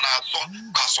sị na ọ na-asọ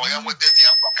ka sọ ya nweta dị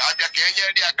ya ka abịa ka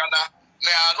enye dị aka na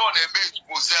anọ na-eme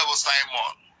expose bụ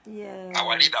Simon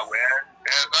our leader wee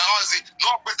ozi na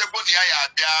okwetegbo na ya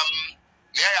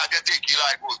abịa take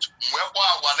ila vote wee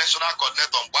kpọọ our national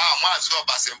coordinator mgbe ahụ Mazi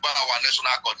Obasi mba our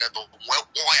national coordinator wee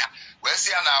kpọọ ya wee sị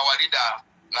ya na our leader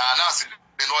na anasị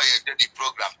no ya the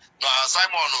program na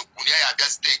Simon kwunya ya abịa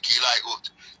take ila vote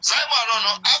Simon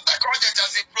no after project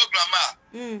as a program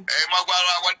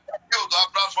magwara what build our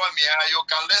platform here you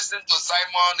can listen to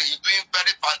Simon. He's doing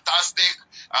very fantastic.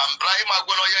 Brahim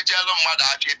Agono ye jelo mada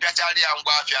afi piachari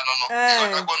angwa afi anono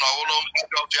Agono olo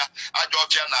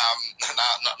ajofia na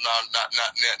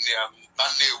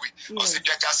newi osi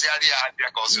piachari afi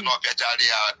ka osi no piachari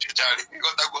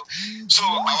so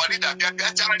our leader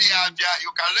piachari afi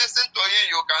you can listen to him,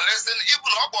 you can listen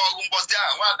even obo ogumbosi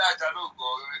wa da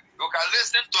jalugo you can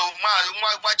listen to ma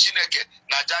Chineke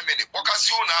na Germany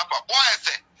pokasi una apa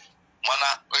boefe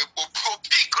mana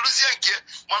opi Christian ke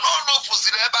mana all of us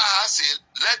ebe say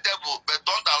let devil but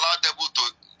don't allow devil to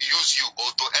use you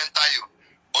or to enter you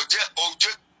oje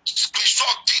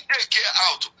screenshot take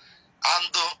out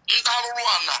and ndaruru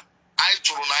ana I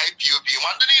churu na IPOB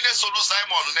mande ni ne solu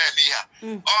Simon na eme ha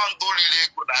on do lile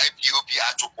go na IPOB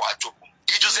achukwu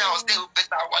ijo say I was still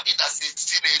better what did I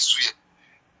see na esu ye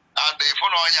and the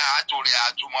phone on ya aturi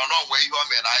atumono where you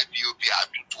are na IPOB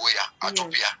atutuo ya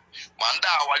atopia manda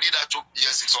our leader took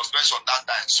yes suspension that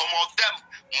time some of them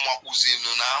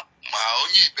uzinu na ma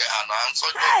onye ibe ana answer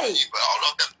all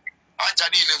of them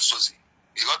actually in sozi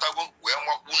you got to go where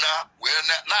mwakuna where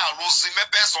na lose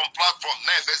mepe some platform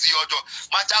na efezi ojo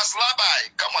ma just labai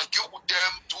come and give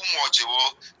them too much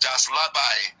just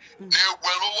labai they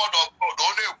well word of God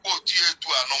only quote here to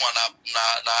ano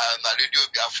na radio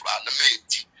Biafra na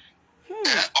meti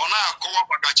ona akowa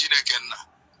baka Chineke nna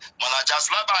mana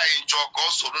just labai injo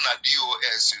ko soro na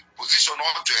DOS position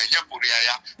on to enye puria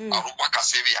ya arukwa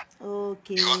kasevia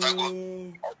okay you got to go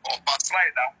on pass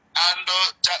slider and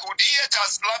udiye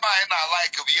just labai na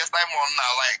like we Simon na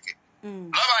like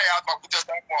labai abakuta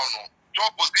Simon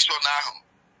your position now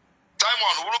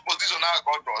Simon wuru position na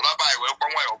go do labai we kwa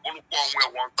nwa obulu kwa onwe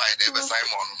one side ebe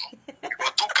Simon no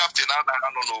two captain na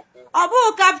no no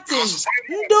obu captain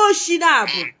ndoshi na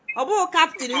abu obu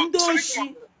captain ndoshi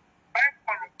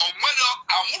onwere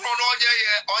amụrụ na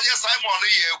onye Simon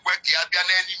ya ekwe ka ya bịa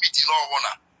n'enyi meeting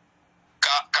ọbụla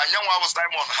ka nyanwa bụ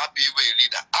Simon happy iwe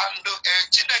leader and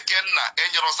Chineke nna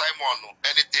enyere Simon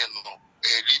anything a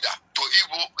leader to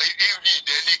lead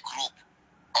any group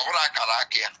ọbụla akara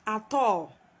aka ya at all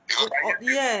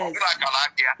yes ọbụla akara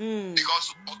aka ya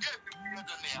because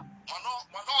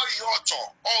mana ihe ọchọ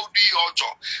ihe ọchọ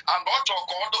and ọchọ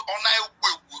ka ọ na-ekwu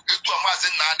ekwu etu Mazi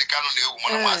Nnamdi Kanu na-ewu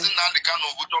mana Mazi Nnamdi Kanu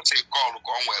bụ just a call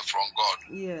ka ọ nwee from God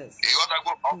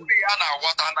ịghọtago ọ bụrụ ya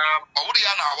na-aghọta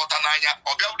n'anya ọ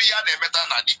bịa bụrụ ya na-emeta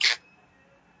na dike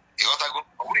ịghọtago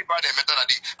ọ bụrụ ibe a na-emeta na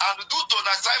dike and duto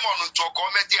na Simon chọọ ka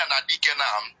ọ meta ya na dike na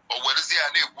o werezi ya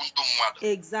na-ekwu ndụ mmadụ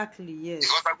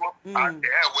ịghọtago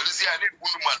werezi ya na-ekwu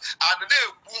ndụ mmadụ and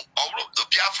na-ekwu ọ bụrụ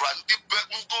Biafra ndụ mbe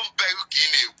ka ị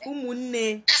na-ekwu ụmụnne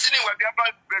isi na enwe Biafra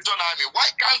Liberation Army why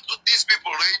can't these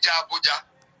people reach Abuja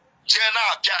jee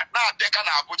na-abịa ka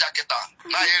na Abuja kịta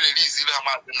na ya release ha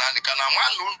Mazi Nnamdi Kanu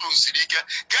nwanne unu siri ike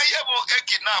ka ihe bụ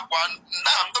ekidnap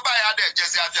na ndụba ya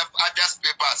na-ejezi abịa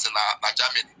papers na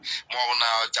Germany maọbụ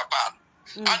na Japan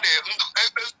a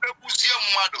na-egbuzie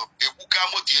mmadụ egbuka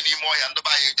moto n'ime ọhịa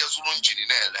ndụba ya ejezuru njiri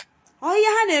na-ele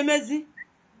ọhịa ha na-emezi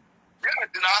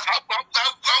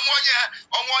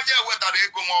ọnwa onye wetara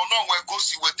ego ma ọ na onwe ka o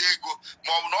si weta ego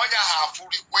ma ọ bụ na onye ha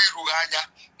afụrikwa iru ha anya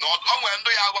na o nwere ndị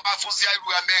ya afụzia iru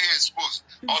ha mee ha expose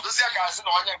ọ dụzia ka asị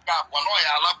na onye nke akwa na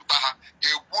ọya alapụta ha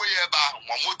egbuo ya ebe ahụ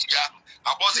ma moto ya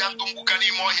agbọzia ntụ mgbuka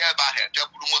n'ime ọhịa ebe ahụ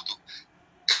ejeburu moto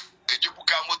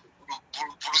ejebuka moto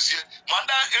buruzie ma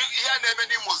ndị ihe a na-eme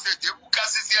n'Imo steeti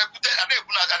egbukasịzi ebute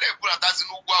na-ebunatazi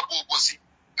n'ugwu abụ Obosi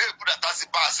na-ebunatazi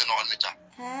paasị na Ọnịcha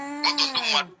moto ndị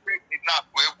mmadụ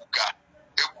na-apụ ebuka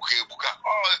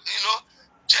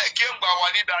cheke mgbe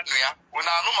awalida nụ ya unu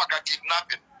anụ maka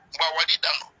kidnapping mgbe awalida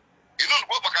nọ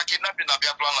inunugbo maka kidnapping na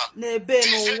Biafra land n'ebe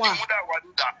n'ụwa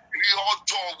awalida ihe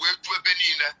ọjọọ wee ju ebe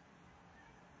niile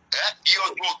ihe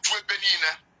ọjọọ ju ebe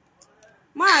niile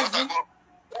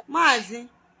Mazi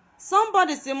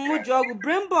somebody si mmuju ọgụ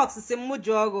brainbox si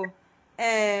mmuju ọgụ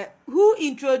who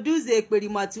introduced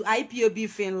Ekerima to IPOB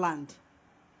Finland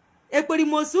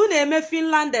Ekerima osu na-eme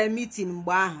Finland meeting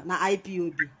mgbe ahụ na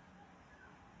IPOB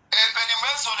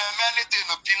Ekerima so na-eme anything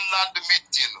Finland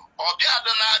meeting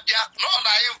No,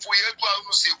 na info you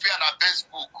na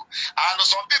Facebook. And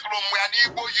some people in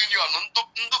Igbo Union,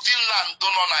 Finland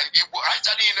don't know Igbo.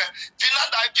 Actually,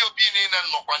 Finland IPOB in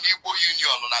Igbo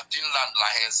Union na Finland la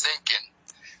Helsinki.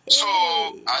 So,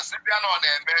 as if you are not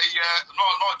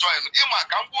no join. Ima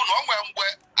Kambu no when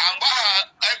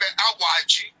ebe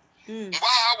awaji.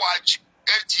 Awaji.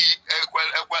 Eti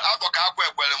adoka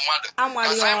mmadụ.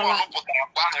 Simon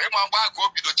pụtara go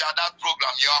bido that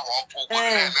program ya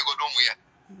megodo ụmụ ya.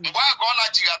 Mgbe aka ọ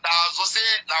na-achịgata azụ si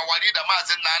na Warida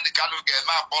Mazi Nnamdi Kanu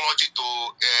ga-eme apology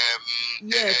to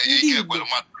ike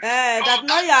mmadụ. That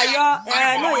no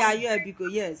ya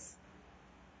because yes.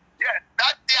 Yeah,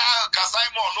 that day ka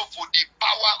Simon for the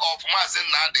power of Mazi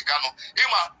Nnamdi Kanu.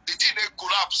 Ima the thing dey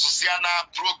collapse na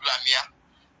program ya.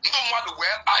 Ndị mmadụ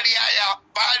wee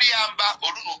kparịa mba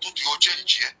olu n'ụtụtụ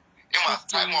ochenji ịma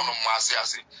Simon mmasị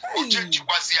asị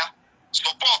ochenjikwasị ya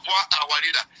support our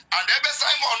leader and ebe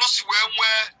Simon si wee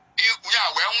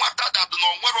nwata dat na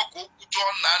onwero ka okwu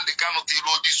chọọ Nnamdi Kanu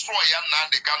tiro destroy ya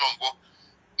Nnamdi Kanu mbụ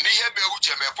n'ihe be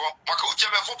Uchemefo maka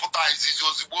Uchemefo pụta izizi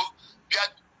ozugbo bịa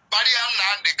kparịa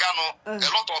Nnamdi Kanu a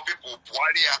lot of people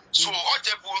pụarịa so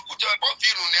Uchemefo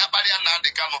filu na ya kparịa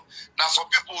Nnamdi Kanu na some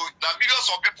people na millions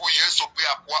of people yesopu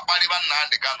ya kparịba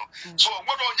Nnamdi Kanu so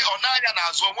nwere onye ọ na-anya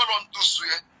n'azụ nwere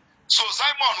ndusue so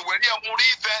Simon were ya nwụrụ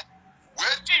ife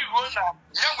wee tiruo na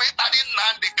ya nwee ịkparị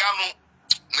Nnamdi Kanu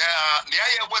na ya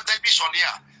enweta bishọn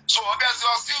ya so ọ bịazi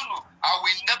ọsị unu I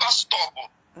will never stop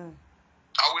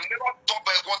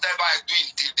whatever I do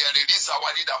until they release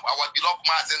our leader, our beloved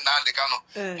Mazi Nnamdi Kanu.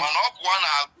 Man up one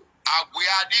agwe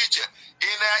adije.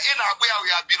 In agwe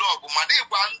we are beloved. Made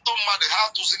one mother how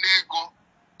to see ego.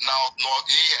 Now not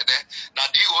here na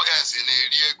DOS in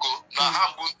ego. Na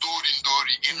hambun dori,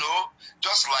 you know,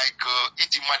 just like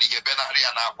eating money benari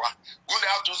and aqua. Good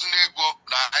how to see ego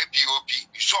na IPOB.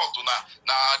 Short na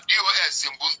DOS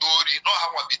in Bundori, no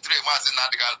how I betray Mazi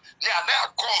Nnamdi Kanu. Yeah, there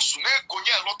cause a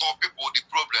lot of people the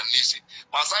problem nisi.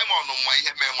 Ma Simon no my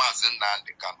Mazi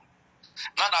Nnamdi Kanu.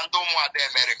 Nana ndo mwa de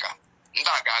America.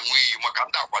 Nda ga-anwụ iyi maka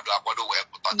ndị akwado wee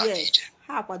pụta na ije.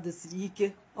 Ha kwadosiri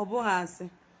ike, ọ bụ ha asị.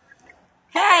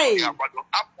 Hey!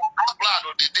 Plan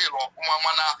detail ọkụma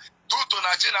mana tuto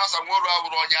na Chinasa nwere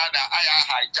ọbụrụ onye a na-aya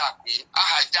hijack.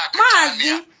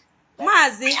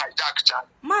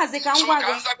 Mazi ka ngwa gị. So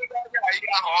ka nzagide ihe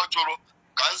ahụ ọ jụrụ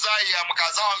ka nza ya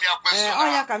maka zawa m ya question.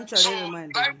 Ọnya ka m chọrọ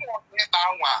remind. So ịkpa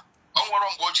anwa ọ nwere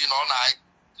mgbe o ji nọ na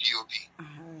IPOB.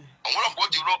 One of what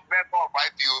you wrote member of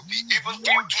IPOB, even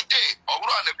till today, or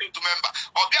run a bit to member,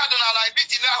 or the other like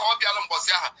meeting now, or the other was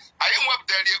I am web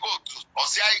there, you go to, or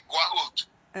say I go out.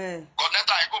 Connect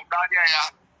I go down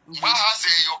here. Well, I say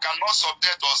you cannot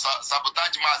subject or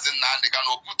sabotage Mazi Nnamdi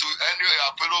Kanu put to any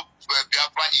fellow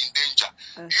Biafra in danger.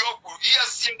 You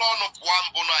yes, you know, of one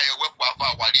bona, a web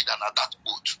our leader at that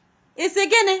boat. It's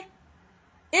again.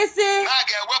 It's a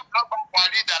web our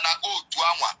leader and oath to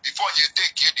Amwa before you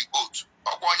take the oath.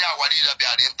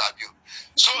 Interview.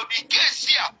 So the case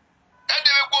here, and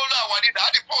they go our leader,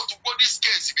 the point to go this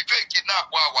case, if they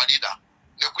kidnap our leader,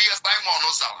 the quickest time on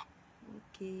us.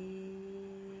 Okay.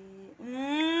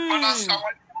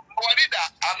 Our leader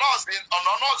announced in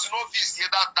office here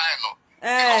that time.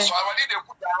 So our leader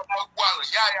put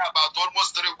about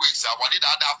almost 3 weeks. Our leader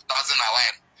had 1,000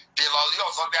 line. They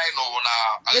also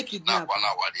kidnap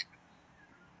our leader.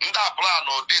 That plan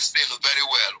of this thing very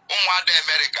well.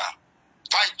 America.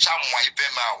 Hey,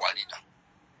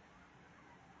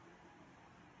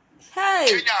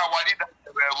 somebody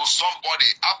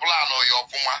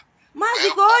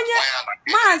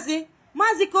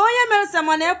Mazi ko onye mere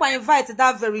someone ekwa invite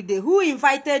that very day. Who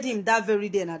invited him that very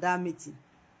day na that meeting?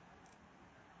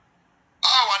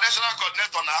 Our national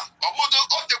coordinator now. Obodo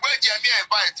of the way Jamie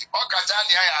invite.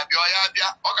 Okachani ya abia.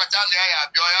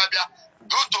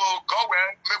 Due to go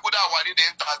where me could have worried the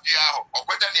interview or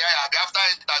whether after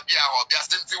interview or be a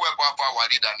stinty web of our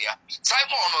leader here.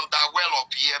 Simon on that well of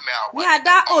PML. Yeah,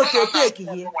 that ought take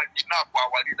here.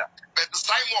 But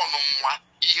Simon on one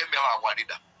EML our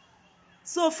leader.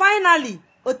 So finally,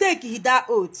 Oteki that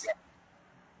oath.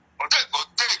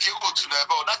 Take you to the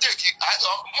boat. That take it.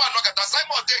 One look at the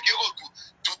Simon take you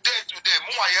today.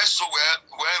 More yes, so well.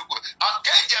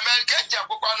 Can't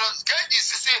you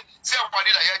see what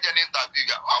did I hear an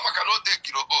interview? I cannot take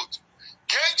your oath.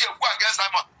 Can't you go against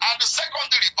Simon? And the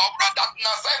secondary, of that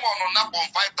Simon on up on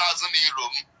 5,000 euro.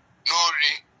 No,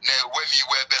 when you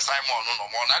were the Simon no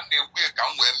more, and they will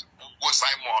come with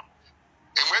Simon.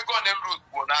 And we're going to root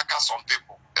for some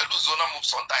people. Eluzona move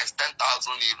sometimes 10,000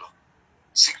 euro.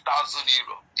 6,000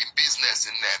 euro in business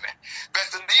in them. But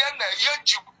in the end, he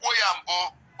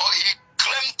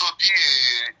claimed to be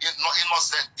an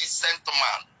innocent, decent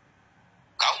man.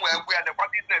 Can we are the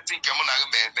party that think I'm not a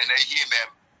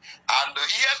and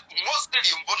mostly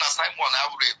in Bona Simon, I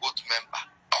will go to member.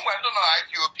 Oh, I don't know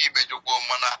IPOP major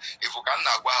mana if you can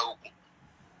now go.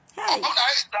 Oh,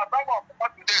 nice. The Bible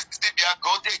of today still be a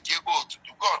go take you go to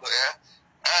God.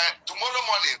 Tomorrow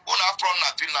morning, when I'm from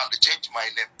Finland, they change my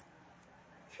name.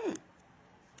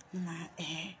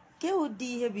 Ke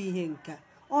odi ihe bụ ihe nka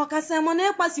ọ kasị mọ na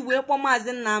ekpasi wee kpọ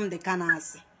Mazi Nnamdi Kanu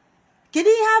asị kedu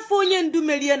ihe afọ onye ndu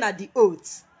merie na the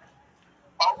oath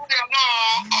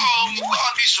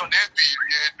mission every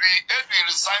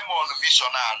Simon mission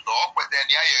and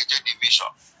the mission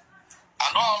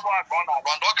and all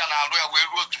can we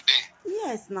today.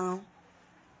 Yes now.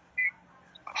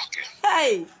 Okay.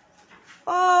 Hey.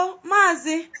 Oh,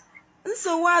 Mazi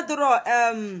nsogbu adọrọ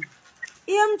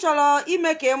ihe m chọrọ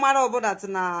ime ka ị mara ọbụla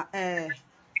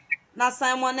na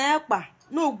Simon Ekpa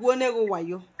n'ogwu onego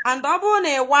wayo and ọ bụrụ na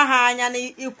ịwa ha anya na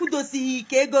ikwudosighị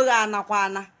ike ego ga anakwa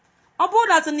ana ọ bụrụ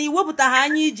that na iwepụta ha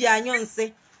anya iji anyụ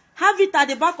nsị have it at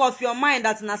the back of your mind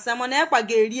that na Simon Ekpa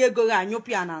ga-eri ego ga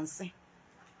anyụpụ ya na nsị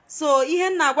so ihe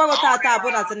nna agwago tata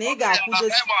bụ that na ị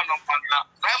ga-akwudosi Simon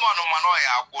manọ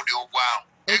ya akwụdị ụgwọ ahụ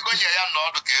ego nye ya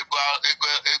n'ọdụ ka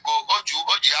ego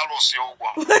o ji alụsị ụgwọ.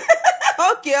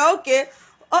 Okay.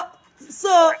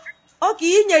 So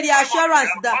you need the assurance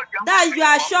that you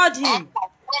assured him.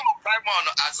 Simon,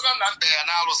 as long as they are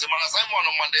now Simon,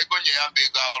 when they go near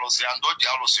big allosi and don't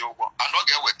jealousy over and don't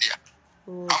get with you.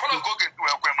 I'm going to go get to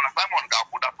a woman. Simon got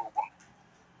put up over.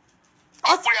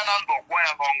 I'll put an uncle why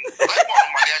along Simon,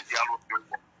 my jealousy.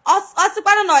 Us,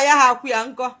 no, ya have we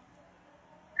uncle.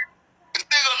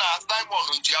 Simon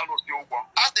and jealousy over.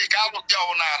 I think I will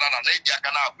tell now and they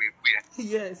can have with you.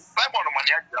 Yes. Simon, my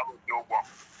jealousy over.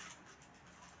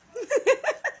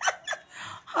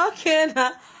 Okay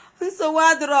now. So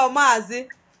what draw Mazi?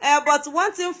 But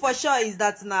one thing for sure is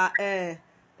that na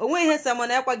onwe ihe Simon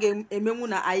Ekpa ga-emenwu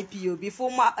na IPO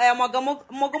before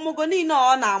mogomogo niile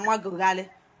ọ na-amagogale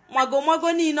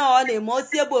mogomogo niile ọ na-eme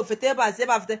osi ebe ofete ebe asị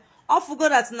ebe afete ofugo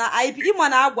that na IPO ịma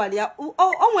na agwali ya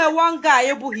o nwe one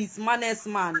guy bụ his manes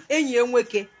man enyi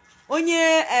enweke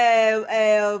onye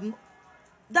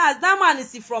that man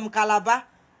is from Calabar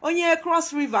onye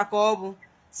Cross River ka ọ bụ.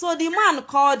 So the man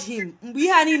called him mgbe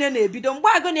ihe niile na-ebido mgbe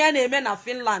agụ na ya na-eme na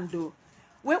Finland o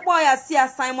wee kpọọ ya si ya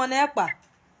Simon Ekpa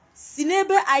si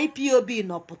n'ebe IPOB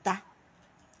nọpụta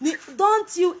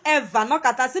don't you ever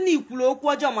nọkata si na ikwuru okwu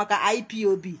ọjọọ maka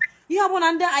IPOB ihe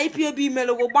ọbụla ndị IPOB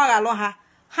melogo gbaghalụ ha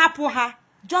hapụ ha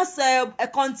just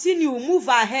continue move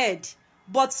ahead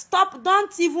but stop,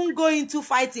 don't even go into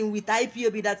fighting with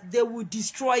IPOB that they will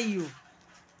destroy you.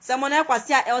 Simon Ekpa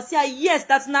si ya yes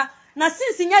that's na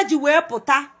since nya ji wee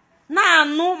pụta na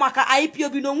anụ maka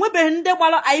IPOB no nwebeghị ndị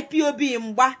gbara IPOB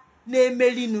mgba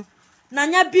na-emelinu na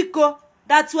nya biko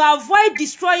that to avoid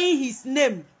destroying his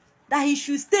name that he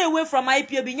should stay away from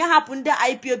IPOB nya hapụ ndị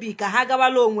IPOB ka ha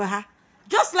gawala onwe ha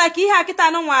just like ihe akịta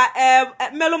anụ nwa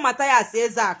melu Mathias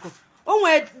Ezeaku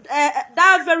onwe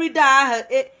that very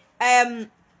day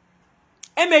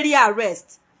emeri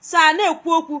arrest so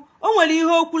na-ekwu okwu o nwere ihe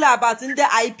okwulu about ndị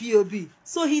IPOB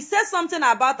so he said something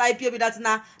about IPOB that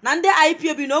na ndị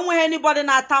IPOB na onwe anybody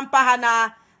na tampa ha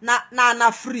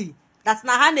na free that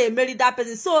na ha na-emeri that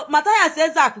person so Mathias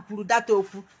Ezeaku kwuru that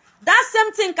okwu that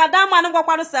same thing ka that man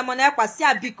gwakwarụ Simon Ekpa si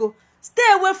abiko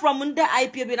stay away from ndị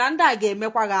IPOB na ndị a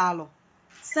ga-emekwa gị alụ.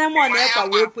 Simon Ekpa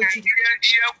wee kwechiri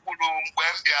ihe kwuru mgbe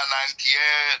m bịa na nke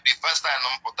the first time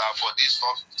m pụta for this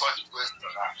such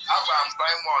question agwa m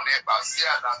Simon Ekpa si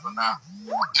ya that na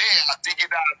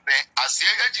na-atigide asị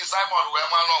eji Simon wee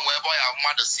mara onwe ebe ọ ya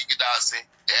mmadụ sigide asị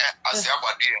asị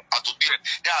agbadie atụdie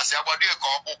ya asị agbadie ka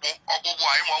ọkpụkpụ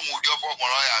anyị ma ọnwụ ụdị ọfọ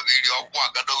ọgbọrọ ya weri ọkpụ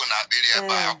agadogo na akpịrị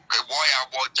ebe ya gbọọ ya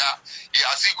gbọcha ya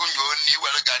asị gụnye onni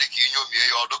were garị ka inyomie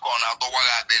ya ọdụ ka ọ na-atọwa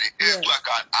ya akpịrị etu a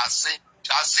ka asị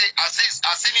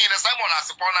niile Simon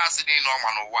asịkpọ na asị niile ọma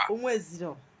n'ụwa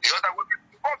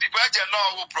ọbịbụ eje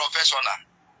n'ọwụ prọfeshọnal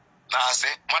na asị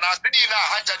mana asị niile a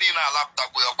ha ncha niile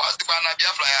alapụtakwu ya ọkwa asịkwa na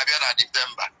Biafra ya abịa na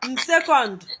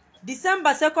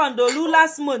December 2nd olu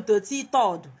last month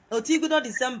otigudo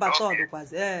December 3rd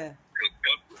kwazi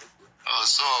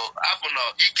so abụ na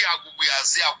ike agwụgwụ ya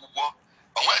asị agwụgwọ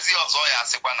onwezi ọzọ ya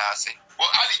asịkwa na asị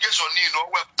allegation niile o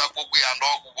wepụtakwogwu ya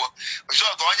n'ọgwụgwọ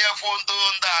shọt onye fụ ndị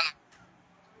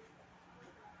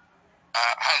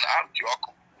ha ji ọkụ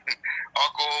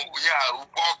ya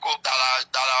ukwu ọkụ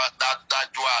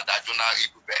dajụ na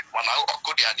ibube mana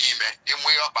ọkụ dị ya n'ime ịmụ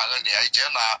ihe ọkpara na ya ije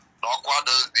na ọkụ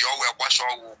adịghị o wee kwasha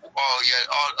ọgwụ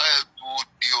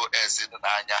DOS dị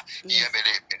n'anya ihe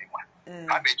mere ekpere ma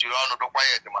ha mechiri ọnụ dụkwa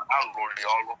ya edema ha rụrụ ya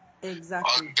ọrụ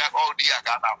Exactly. All the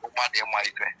Agana, what they might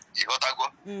be.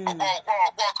 Otago,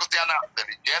 walk down after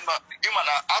it.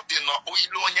 Imana Abdino,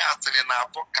 Uilonia, Selena,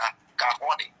 Poca,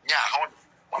 Cahoni, Yahon.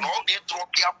 When all the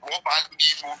Trokia, probably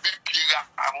will be bigger.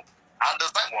 And the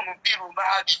time on people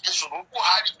had education, who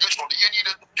had education, you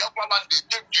needed to jump on and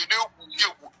take you know,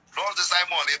 not the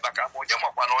Simon, but I'm on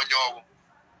your.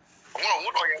 I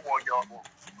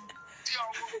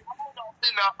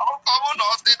will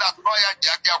not say that lawyer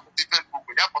Jackie with the Facebook,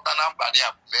 we have put a number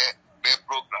there,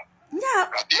 program. Yeah,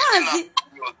 Mazi.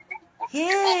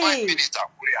 Hey.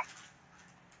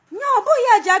 No, but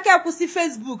yeah, Jackie pussy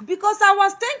Facebook because I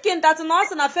was thinking that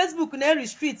also na Facebook na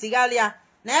restrict igalia.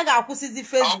 Na ga pussy the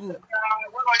Facebook.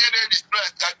 When I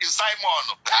get the Simon.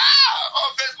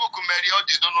 Oh, Facebook Mary,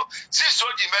 you don't know. Since you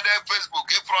made Facebook,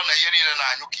 if from a year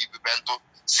and you keep bento.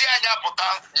 See, I got put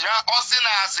out, yeah, Osina,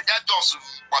 I got just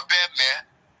what me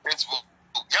Facebook,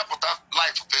 yeah, put out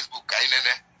live Facebook, I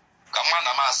know. Come on,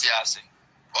 I'm asking.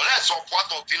 Or let's support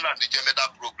of Finland, the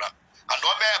Gemeda program. And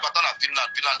don't be able to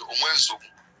Finland, on Wednesday.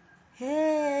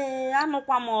 Hey, I know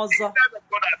one more. Yeah,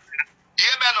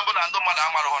 man, no matter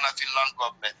on a Finland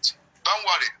government. Don't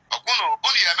worry.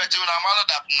 Only I met you in a manner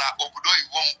that now Obudo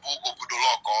won't go to the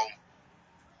law.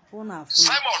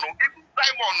 Simon,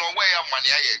 no way of money,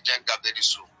 I jenga very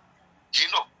soon. You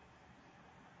know,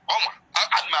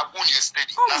 I'm my bonus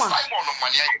steady. Simon, no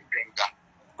money, I jenga.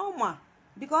 Oh, ma,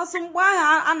 because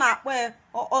why I'm not where,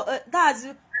 that's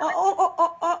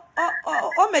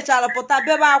Mechala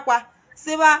Potabeba,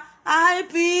 Siva, I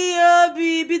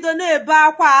be the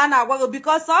Bakwa and I will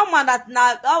because someone that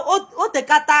now, the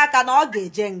Kata can all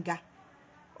get jenga.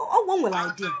 Oh, one will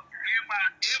I do.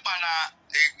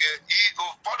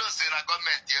 Ụfọdụ si na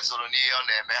gọọmenti esoro n'ihe ọ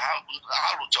na-eme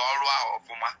ha rụcha ọrụ ahụ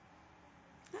ọfụma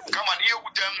kama na ihe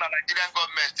wute m na Nigerian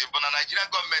gọọmenti bụ na Nigerian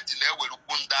gọọmenti na-ewere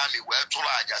ukwu ndị amị wee chụrụ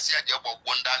aja si ya jee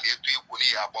gbagbuo ndị amị etu ikwu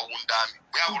n'ihi agbagbu ndị amị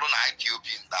ya bụrụ na IPOB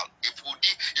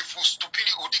ifu stupid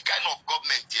ụdị kind of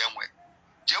gọọmenti enwe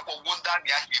jee gbagbuo ndị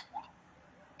amị ahụ ikwuru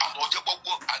ama oje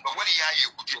gbagbuo agbanwere ihe anyị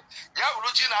ekwuche ya bụrụ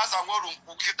chi na-asa nweru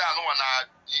mkpu kịta anụnwa na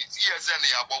ESN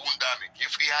ya agbagbu ndị amị ka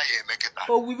ifu ihe anyị eme kịta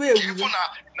ifu na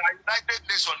United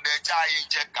Nations na-eche anyị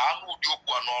nche ka anụ ụdị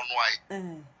okwu a n'ọnụ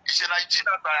anyị iche na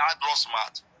China adrọ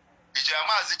smart iche na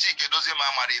Mazi Chike dozie ma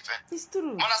amara ife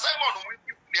mana Simon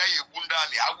ya ekwu ndị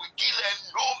amị I will kill and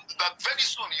know that very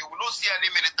soon you will not see any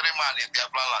military man in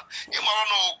Biafra land ịmara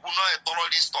na okwu na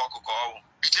terrorist talk ka ọwụ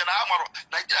iche na amara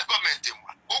Nigeria gọọmenti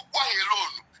ma okwu ahụ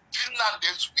elonu Finland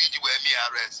ezugbo iji wee mee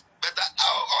arrest but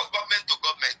government to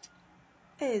government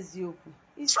eziokwu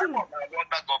Simon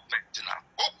na gọọmenti na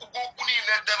okwu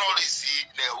niile terrorist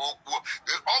na-ekwu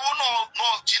ọ bụ na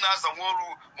Chinaza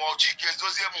nweru ma ọ Chike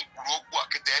ezozie m kwuru okwu a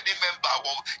kịta ndị memba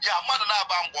agwọ ya mmadụ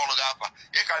na-aba mgbọrọ gị-afa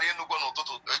ịkara enugwu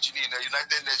n'ụtụtụ echi niile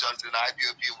United Nations na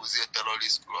IPOB bụzie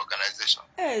terrorist organization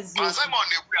ma Simon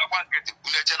na-ekwu ya gba nkịtị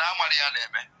uneche na amara ya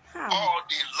na-eme all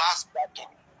the last battle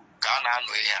ka a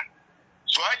na-anọ ihe a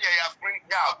so enye ya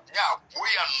kwuo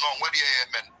ya nnọọ nwere ya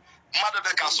eme mmadụ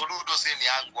dị ka Soludo si na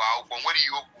ya ngụ akwụkwọ nwere ihe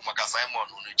okwu maka Simon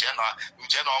uche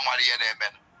na ọ mara ihe na-eme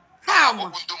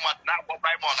okwu ndị mmadụ na-akpọ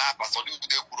Simon akpa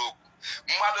Soludo ekwuru okwu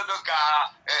mmadụ dị ka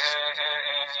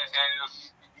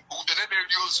udere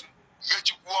na-eri ozu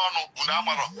mechikwu ọnụ unu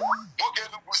amarọ nwoke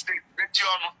Enugu steeti mechie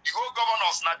ọnụ iho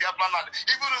gọvanọs na Biafra land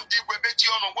iburu ndị igwe mechie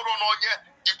ọnụ nwụrụ na onye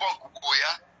Ipob nkugbo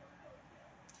ya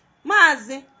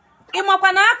Mazi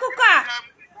ịmakwa na akụkọ a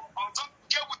ọzọ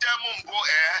nke wute m mbụ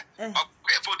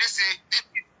efo dị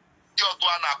ọtụ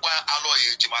a na-akpọ alọghị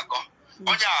ejimakọ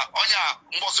onye a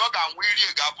mgbọsị ọ ga-anwụ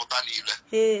iri ga-apụta n'ile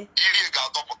iri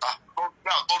ga-atọpụta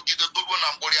atọgide toruo na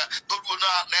mgbori ya toruo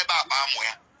n'ebe akpa amụ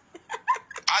ya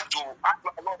ajụ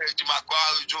alọghị ejimakọ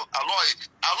ajụ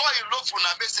alọghị lofu na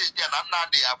meseji ya na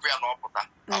Nnamdi ya abụ ya na ọpụta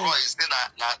alọghị site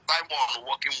na Simon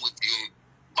working with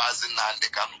Mazi Nnamdi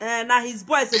Kanu na his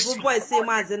boys bụ boys say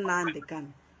Mazi Nnamdi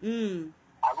Kanu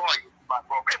alọghị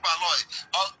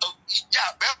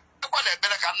ya ekwe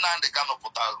na-ebere ka Nnamdi Kanu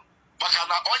pụtara maka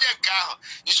na onye nke ahụ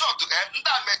nshọtụ ndị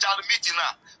a mechara mitin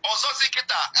a ọzọzi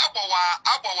kịta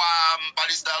agbawa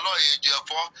barista lọya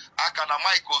Ejiofọ aka na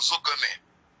Mike Ozokome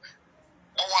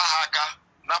ọwa ha aka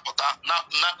napụta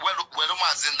were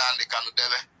Mazi Nnamdi Kanu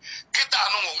debe kịta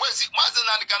anụnwụ Mazi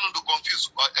Nnamdi Kanu dị confuse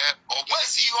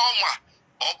onwezi ihe ọnwa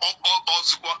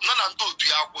ozugbo nọ na ndị otu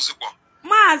ya akwụzikwa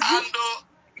Mazi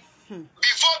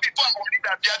before our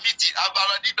leader bịa meeting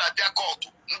abara leader bịa kọtụ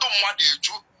ndị mmadụ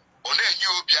eju ọ na-enye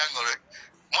obi aṅụrị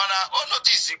mana ọ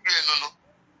notisi gị enunu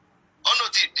ọ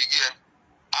notisi gị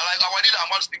ala our leader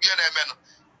amasị gị na-emenụ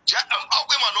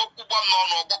ọkwa ma na okwu gba m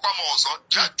n'ọnụ ọgbakwa m ọzọ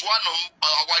jee jụọ nụ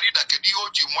our leader kedu ihe o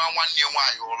ji nwa nwanne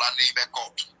nwaanyị ụra n'ime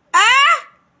kọtụ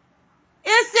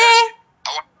isi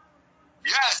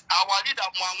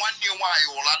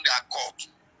Yolanda court.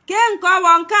 Ken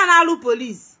Kawon Kanalu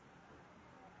police.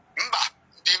 Mba,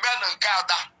 the men nke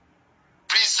ada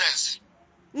princess.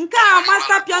 Nke a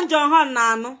Master Pion John Hon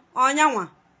na anu onyanwa.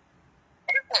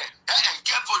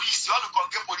 Nke police, all the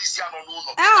nke police ya no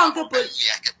no. Nke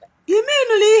police. You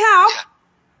mean li ha?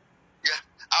 Yeah.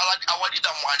 Awadi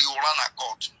da mwali Yolanda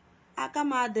court. Aka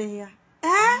ma de ya.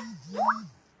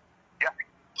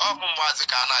 Mazi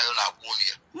ka anaghị na-agwụ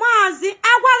ya. Mazi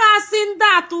agwara asị ndị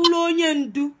atụrụ onye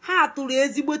ndu ha atụrụ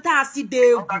ezigbote asị dị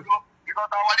egwu.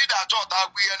 Walida achọta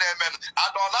agwụ ihe na-eme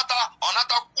ada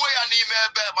ọnata kwuo ya n'ime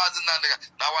ebe Mazi Nnamdi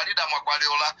na Walida makwara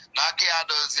ụla na aka ya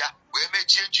dozie wee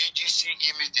mechie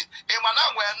GGCE meeting. Ịma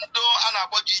na nwee ndị a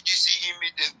na-akpọ GGCE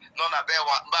meeting nọ na be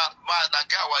na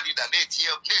nke Walida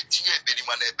na-etinye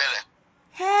Ekerima na ebere.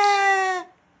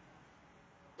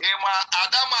 Ịma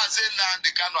ada Mazi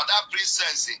Nnamdi Kanu ada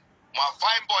princess ma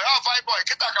fine boy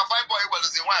kita ka fine boy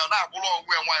weluzi nwayo na-agbụrụ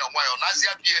onwe nwayo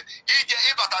na-azịa bie ije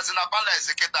ịbatazi na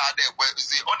palace kita ada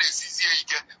egwezi ọ na-esizie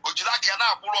ike o jiri aka ya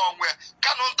na-agbụrụ onwe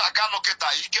Kanu nta Kanu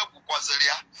kita ike gwukwaziri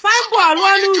ya fine boy alụ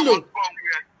n'ụlọ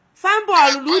fine boy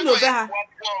alụ n'ụlọ be ha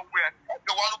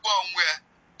onwe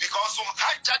because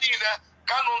ha ncha niile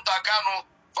Kanu nta Kanu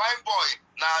fine boy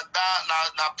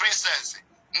na princess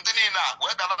ndị niile a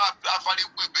wee dara afara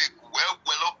ikwu ibe wee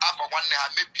gwelu afọ nwanne ha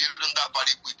mebiere ndị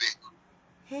afara ikwu ibe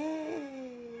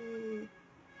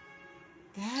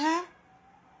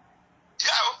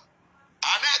ya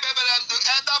a na-ebebere ndị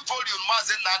eda folium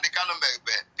Mazi Nnamdi Kanu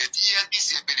megbe etinye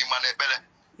isi Ekerima na ebere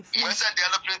wee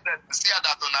sendịelu prezident si ya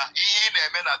datụ na ihe ị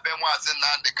na-eme na be Mazi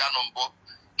Nnamdi Kanu mbụ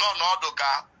nọ n'ọdụ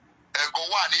ka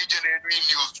egowan ije n'elu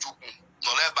ili Ojukwu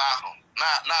nọ n'ebe ahụ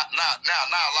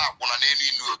na-ala akwụna n'elu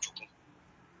ili Ojukwu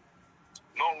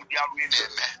no ụdị arụ ị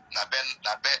na-eme na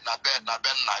be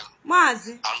nna ya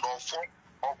Mazi and ọfọ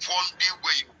ndị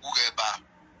igwe ikwu ebe a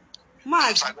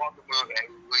Mazi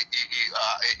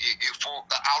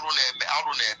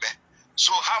arụ na-eme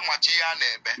so ha machi ya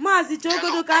na-eme Mazi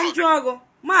chogodo ka njụ ọgụ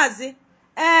Mazi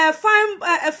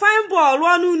fine ball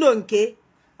rụọ n'ụlọ nke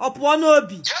ọ pụọ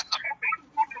n'obi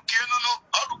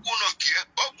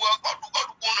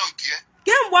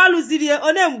kemgbe ọ lụziri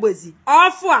onye mgbezi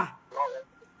ọfụ a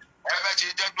ebe chi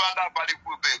jedu ndị abalị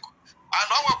kwubego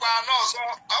ana ọ nwekwa anọ ọzọ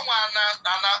ọnwa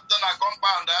na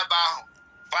kọmpaụnd ebe ahụ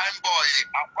fine boy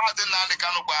Mazi Nnamdi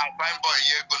Kanu gwa fine boy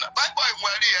ya ego na fine boy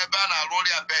nwere ihe ebe a na-arụ ọrụ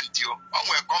ya benti o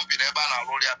nwere kọmpini ebe a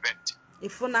na-arụ ọrụ ya benti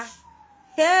ifuna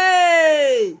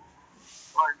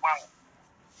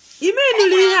ime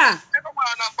inụrụ ihe a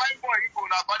na fine boy igbo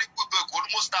na abalị kwubego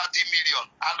almost 30 million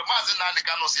and Mazi Nnamdi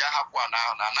Kanu si ahapụ a na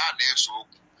eso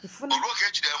okwu oge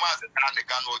ejidere Mazi Nnamdi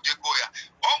Kanu ojego ya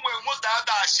o nwere moto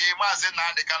adachi Mazi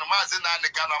Nnamdi Kanu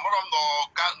amụrụ m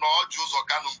na ọjụ ụzọ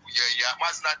Kanu bunye ya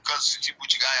Mazi Nnamdi Kanu si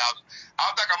buchiga ya azụ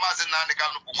afta ka Mazi Nnamdi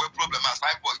Kanu bụ nwee problem as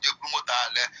fine boy jeburu moto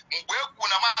ale mgbe e kwu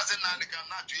na Mazi Nnamdi Kanu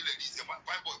na-achọ ilere ise ma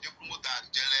fine boy jeburu moto a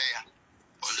jele ya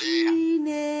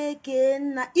Chineke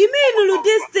nna ime inụrụ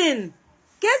distin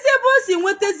kezi ebe o si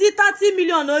nwetazi 30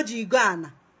 million o ji go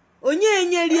ana onye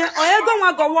enyerie onye go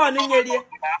nwa gọwan nyerie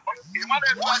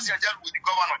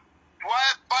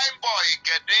fine boy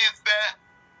kedu ife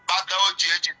bata o ji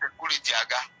eji sekuriti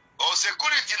aga o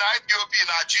sekuriti na Ipob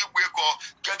na-achọ igbu ego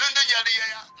kedu ndị nyere ihe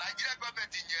ya Nigeria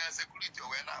gọọmenti nye ya sekuriti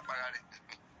wee na-akpagharị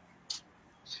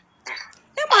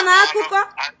ịma na akụkọ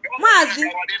Mazi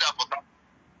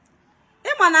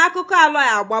ịma na akụkọ alụ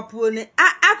ya agbapuone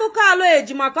akụkọ alụ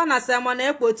ejimakọ na Simon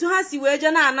Ekpo otu ha si wee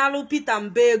je na-analụ Peter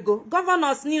Mba ego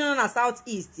gọvanọs niile na South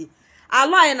East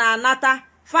alụ anyị na-anata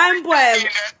fine boy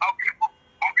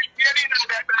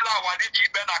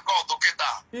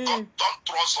don't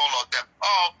trust all of them.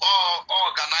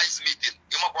 Organized meeting.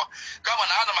 Kama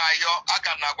na ana m ayọ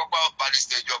aka na agwakwa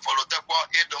barista eji ọfọlọtekwa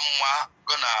ịdụ mma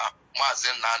go na Mazi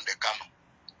Nnamdi Kanu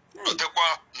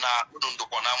lotekwa na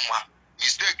ndụkwa na mma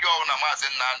mistake ọwụ na Mazi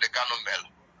Nnamdi Kanu mere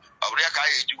ọ bụrụ ya ka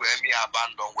anyị eji wee mee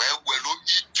abandon wee welu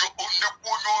ije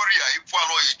nnekwu onye ori ya ifu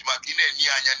alụ ya eji maka ị na-enye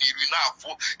ya anya n'iru ị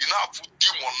na-afụ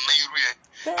demon n'iru ya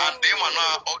and ịma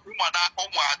na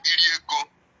ụmụ adịrị ego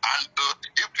and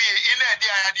ị na-ede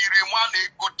anya n'iru ma na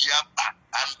ego dị ya mkpa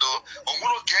and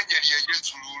onwere ka e nyere ya enye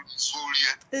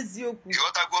zurie eziokwu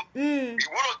ịghọtago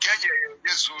iwere ka e nyere ya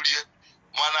enye zurie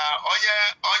mana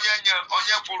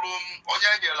onye fụrụ onye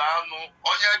nyere anụ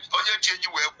onye ji enyi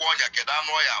wee kwụọ ọnya kedu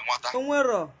anụ ọ ya amata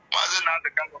onwero Mazi Nnamdi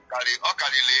Kanu ọ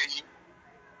karịrị enyi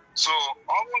so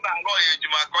ọ bụrụ na alụ ya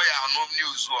ejimakọ ya anụ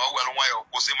news ọ were nwa ya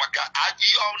kwụsị maka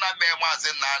ihe ọ na mee Mazi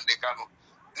Nnamdi Kanu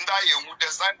ndị agha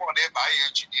enwute Simon ebe agha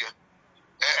ejidie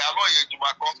alụ ya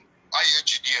ejimakọ agha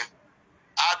ejidie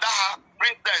ada ha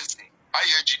princess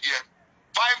agha ejidie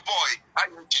fine boy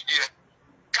agha ejidie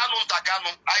Kanu nta Kanu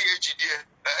IHD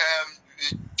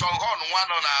John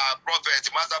one on a prophet,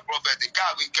 master prophet,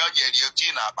 Calvin Kanye,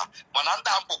 Aba,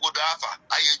 Mananda Pogodafa,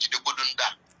 IHD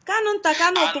Budunda. Kanu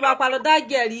ntakanu tụbakwara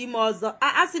dagel ime ọzọ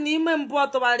asị na ime mbụ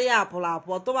ọtụbara ya apụrụ apụ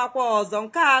ọtụbakwa ọzọ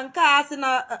nke a asị na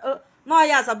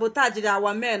ọya sabotage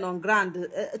our men on ground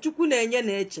Chukwu na-enye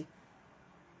na-eche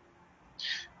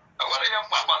nwere ihe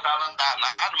mkpakpatara nda na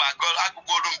ana m agụ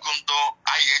akụkọrụ nkụntụ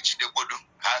anyị ejidegbodo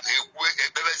ha ekwu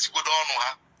ekpebezigbodo ọnụ ha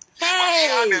ihe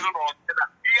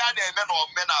a na-eme na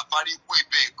omenala ikwu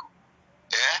ibeku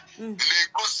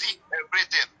na-egosi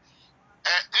everything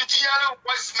ntinyere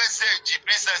voice message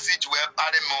princess ji wee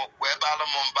kparị m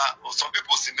mba some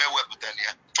people si na-ewepụtara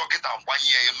ya chọkịta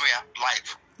gbanye enu ya live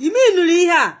ime nụrụ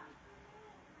ihe a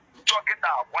chọkịta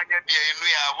gbanye bịa enu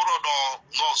ya bụrụ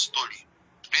no story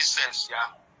princess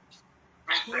ya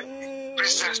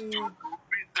princess onye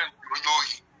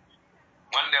ohi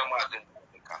nwanne mmadụ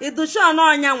idusho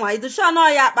n'ọnyanwa idusho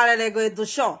n'ọya akparịrị go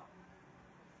idusho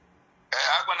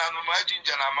agwana m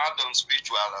jinja na madam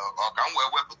spiritual ọ ka m wee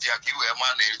wepụta ya ka i wee ma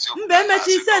na eziokwu mba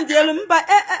emechi ise ndị elu mba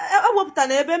ewepụta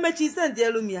na ebe emechi ise ndị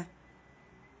elu m ya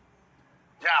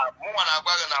mụnwa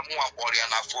na-agwa gị na mụnwa kpọrọ ya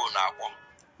na fon akpọ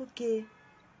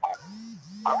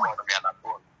akpọrọ m ya na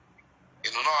fon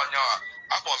ịnụ n'ọnya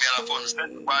akpọrọ m ya na fon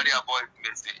sendịkwara ya voice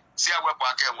message si ya wepụ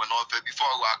aka enwe n'ofe bifo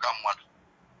ọgụ aka mmadụ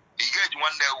ị ga-eji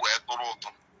nwanne wee tụrụ ụtụ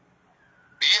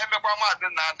ihe mekwa maazị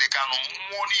Nnamdi Kanu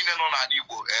mmụọ niile nọ n'ala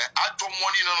Igbo ajọ mmụọ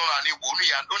niile nọ n'ala Igbo unu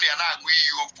ya na-aṅụ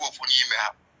iyi ofu n'ime ha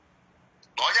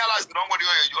na onye ala siri onwere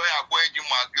onye agwọ eji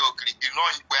ma gị okirikiri na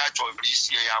onye mgbe ya chọrọ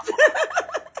isi ya afọ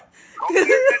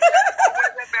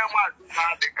maazị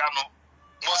Nnamdi Kanu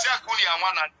mbọsị aka unu ya nwa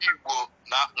na ndị Igbo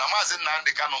na maazị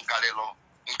Nnamdi Kanu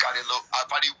nkarịlụ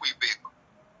abalị ikwu ibeku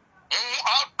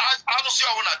arụsị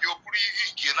ọbụla bịa okpuru iyi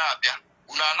nke na-abịa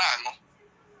unu a na-aṅụ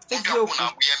mbịakwu na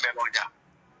mgbe ihe mere ọnya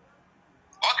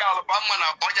ọ ga-alụba mma na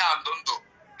onye ndụ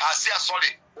ha si asọrị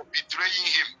betraying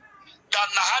him dan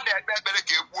na ha na-ekpe ekpere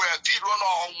ka egbuo ya firuo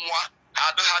n'ọnwụnwa ha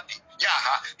adịghị dị ya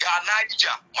ha na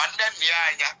ija ma nne nna ya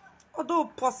anya ọdụ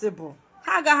possible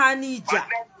ha agaghị n'ija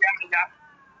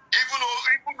even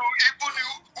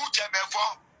uche mefọ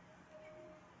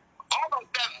all of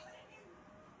them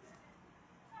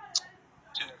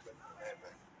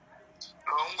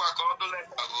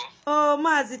oh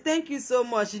Mazi, thank you so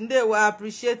much. Ndewo, I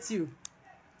appreciate you.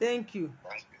 Thank you.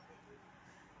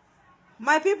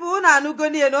 My people, una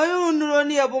anugoni no you nuro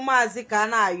ni ebu Mazi ka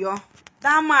na ayo.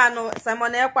 That man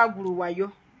Simon Ekpa gburu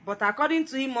wayo. But according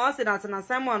to him, o say that na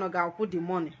Simon ga-akwụ the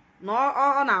money. No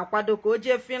ọ na-akwado ka o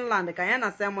je Finland ka ya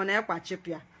na Simon Ekpa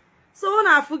chipia. So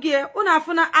una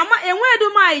afuna ama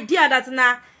enwedu my idea that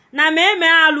na meme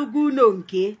alugu no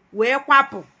nke wee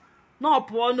kwapụ. No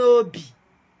pụọ n'obi.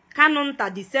 Kanu nta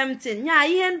the same thing. Nya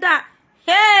ihe nda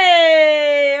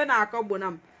hey na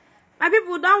akọgbonam. My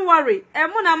people don't worry.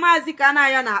 Mụ na Mazi ka na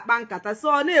ya na akpa nkata.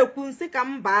 So na-ekwu nsi ka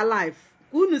m baa life.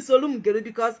 Ka unu solu m gere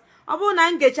because ọ bụrụ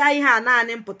na ngecha ihe a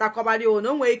naanị mpụta kọbari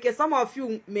ono nwere ike some of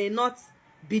you may not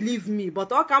believe me but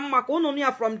ọ ka mma ka unu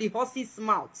ya from the horse's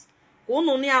mouth. Ka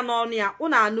unu ya n'ọnụ ya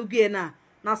unu anụgie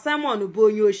na Simon bụ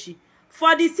onye oshi.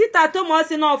 For the sit at home,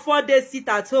 also not 4 days sit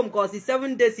at home, cause it's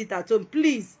 7 days sit at home.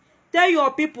 Please tell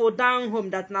your people down home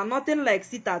that now nothing like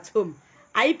sit at home.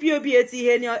 Ipob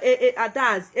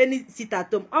does any sit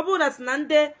at home. About that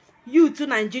Nande you to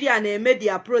Nigeria and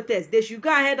media protest. They should go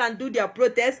ahead and do their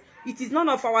protest. It is none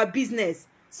of our business.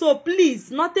 So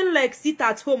please, nothing like sit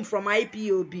at home from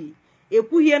Ipob.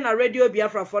 Eku here na Radio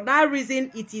Biafra. For that reason,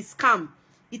 it is scam.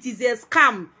 It is a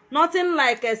scam. Nothing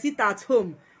like a sit at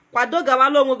home. Kwado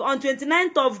gawalo on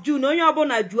 29th of June onye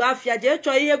obona Biafra je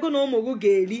cho ihe go no mogu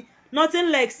geli.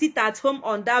 Nothing like sit at home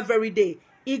on that very day.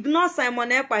 Ignore Simon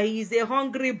Ekpa, he is a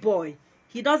hungry boy.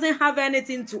 He doesn't have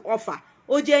anything to offer.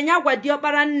 Ojenya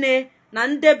gwadiopara nne na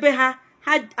ndebe ha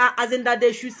as in that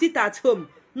they should sit at home,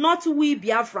 not we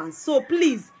Biafrans. So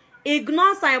please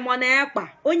ignore Simon Ekpa.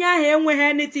 Onye ahụ enweghị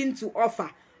anything to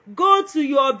offer. Go to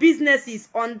your businesses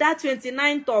on that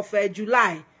 29th of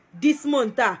July this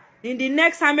month. In the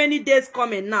next how many days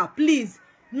coming now, please.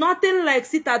 Nothing like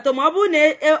sit at home.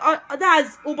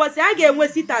 That's Ubosi again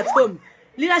sit at home.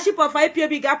 Leadership of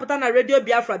Ipob ga-apụta na Radio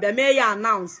Biafra bịa mee ya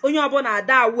announce. Onye ọbụla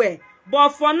ada aware. But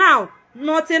for now,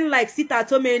 nothing like sit at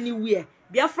home anywhere.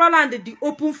 Biafra land is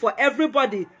open for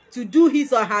everybody to do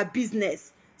his or her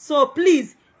business. So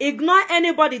please ignore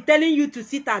anybody telling you to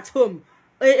sit at home.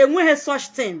 Enweghị such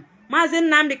thing. Mazi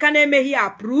Nnamdi Kanu emeghị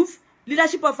approve.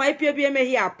 Leadership of Ipob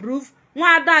emeghị approve.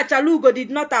 Nwada Chalugo did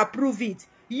not approve it.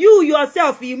 You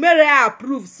yourself, you may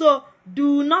approve. So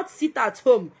do not sit at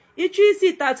home. If you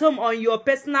sit at home on your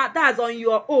personal, that's on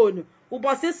your own.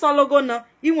 Ubosi sologo na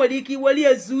inwere ike iweli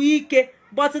ezu ike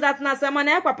but that na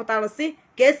semana ekwapụtara si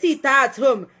ka esi ite at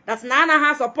home that na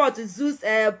anaghị support Zeus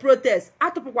protest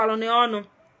atụpụkwala na ọnụ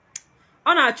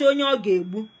ọ na-achọ onye ọ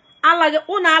ga-egbu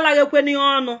alaghịkweni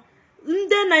ọnụ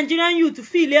ndị Nigerian youth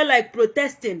feel like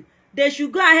protesting. They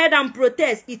should go ahead and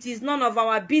protest. It is none of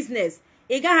our business.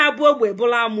 Ị gaghị abụ ogbe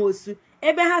bụla amosu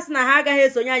ebe ha sị na ha agaghị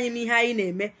esonye anyị n'ihe anyị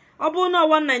na-eme. Ọ bụrụ na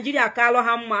ọwa Nigeria ka alụ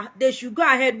ha mma, they should go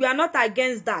ahead. We are not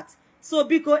against that. So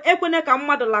biko ekwene ka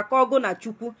mmadụ laka ọgụ na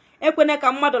Chukwu, ekwene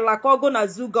ka mmadụ laka ọgụ na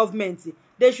zoo government.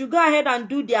 They should go ahead and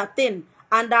do their thing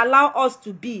and allow us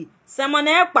to be.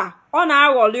 Semana Ekpa ọ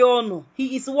na-aghọli ọnụ.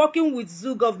 He is working with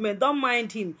zoo government. Don't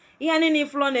mind him. Ihe niile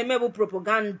iflo na-eme bụ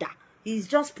propaganda. He is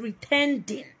just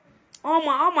pretending.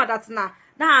 Oma that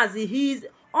that's he's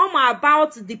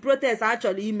about the protest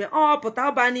actually ime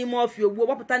pụta ọba n'ime ọfịa ogbu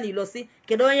ọgbapụta n'ilosi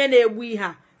kedu onye na-egbu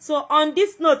ihe. So on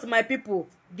this note, my people,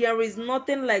 there is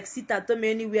nothing like sit at home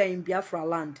anywhere in Biafra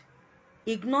land.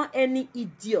 Ignore any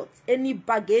idiot, any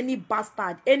bag, any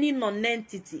bastard, any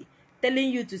non-entity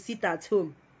telling you to sit at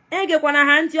home. Egekwana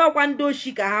ha ntị ọkwa ndị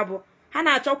oshi ka ha bụ. Ha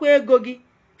na-achọkwa ego gị,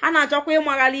 ha na-achọkwa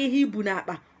ịmaghali ihe ibu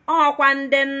n'akpa. Ọkwa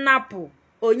ndị nnapụ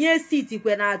onye siti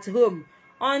kwe na at home.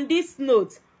 On this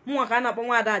note, mụnwa ka a na-akpọ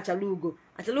nwaada Achalugo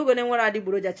na-enwere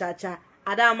adịgboroja chacha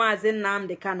ada Mazi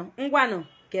Nnamdi Kanu. Ngwanụ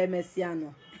ka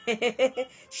emesianụ.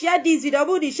 Share this video.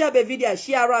 About the share the video,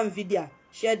 share around video,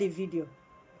 share the video.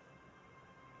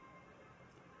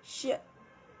 Share.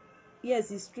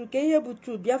 Yes, it's true. Can you hear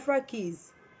true? Biafra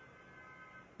keys.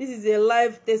 This is a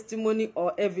live testimony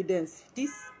or evidence.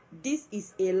 This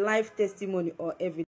is a live testimony or evidence.